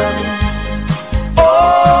kingdom.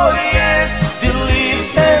 Oh yes, believe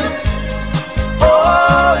him.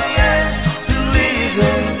 Oh yes, believe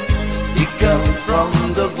him. He come from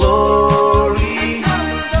the glory.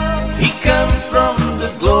 He come from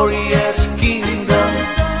the glorious kingdom.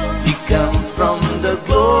 He come from the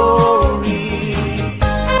glory.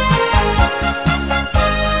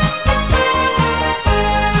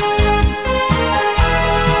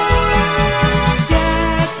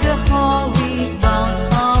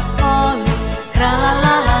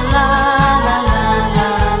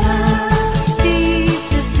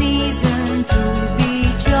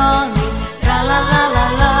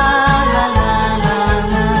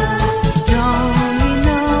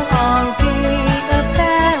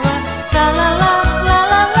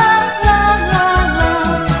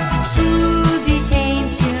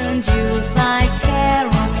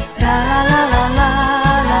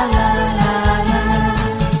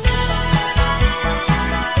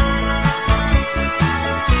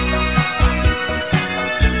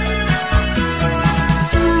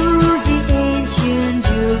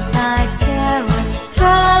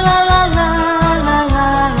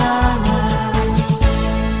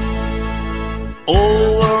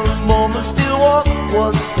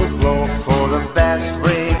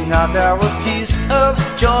 Tears of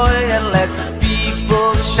joy, and let the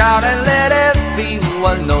people shout, and let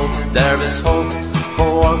everyone know there is hope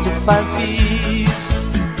for all to find peace.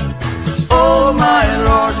 Oh my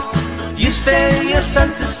Lord, you sent your Son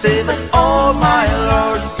to save us. Oh my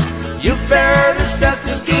Lord, you fared yourself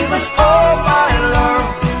to give us. Oh my Lord,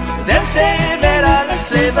 then save it and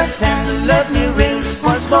enslave us, and let me reigns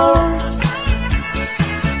once more.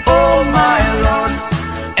 Oh my Lord,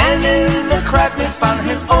 and in the crack we found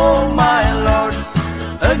him. Oh my Lord,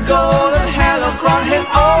 a golden halo crown him.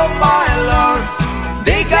 Oh my Lord,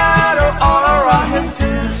 they gather all around him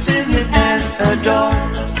to sing him and adore.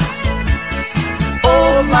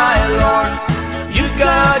 Oh my Lord, you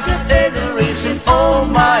got just adoration. Oh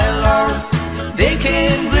my Lord, they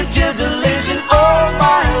came with jubilation. Oh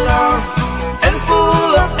my Lord, and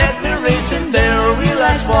full of admiration they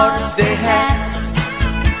realized what they had.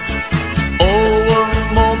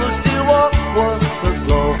 Was the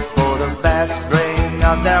glow for the best, bring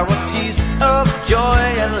out their tears of joy,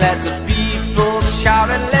 and let the people shout,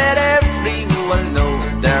 and let everyone know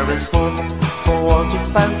there is hope for all to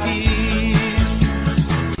find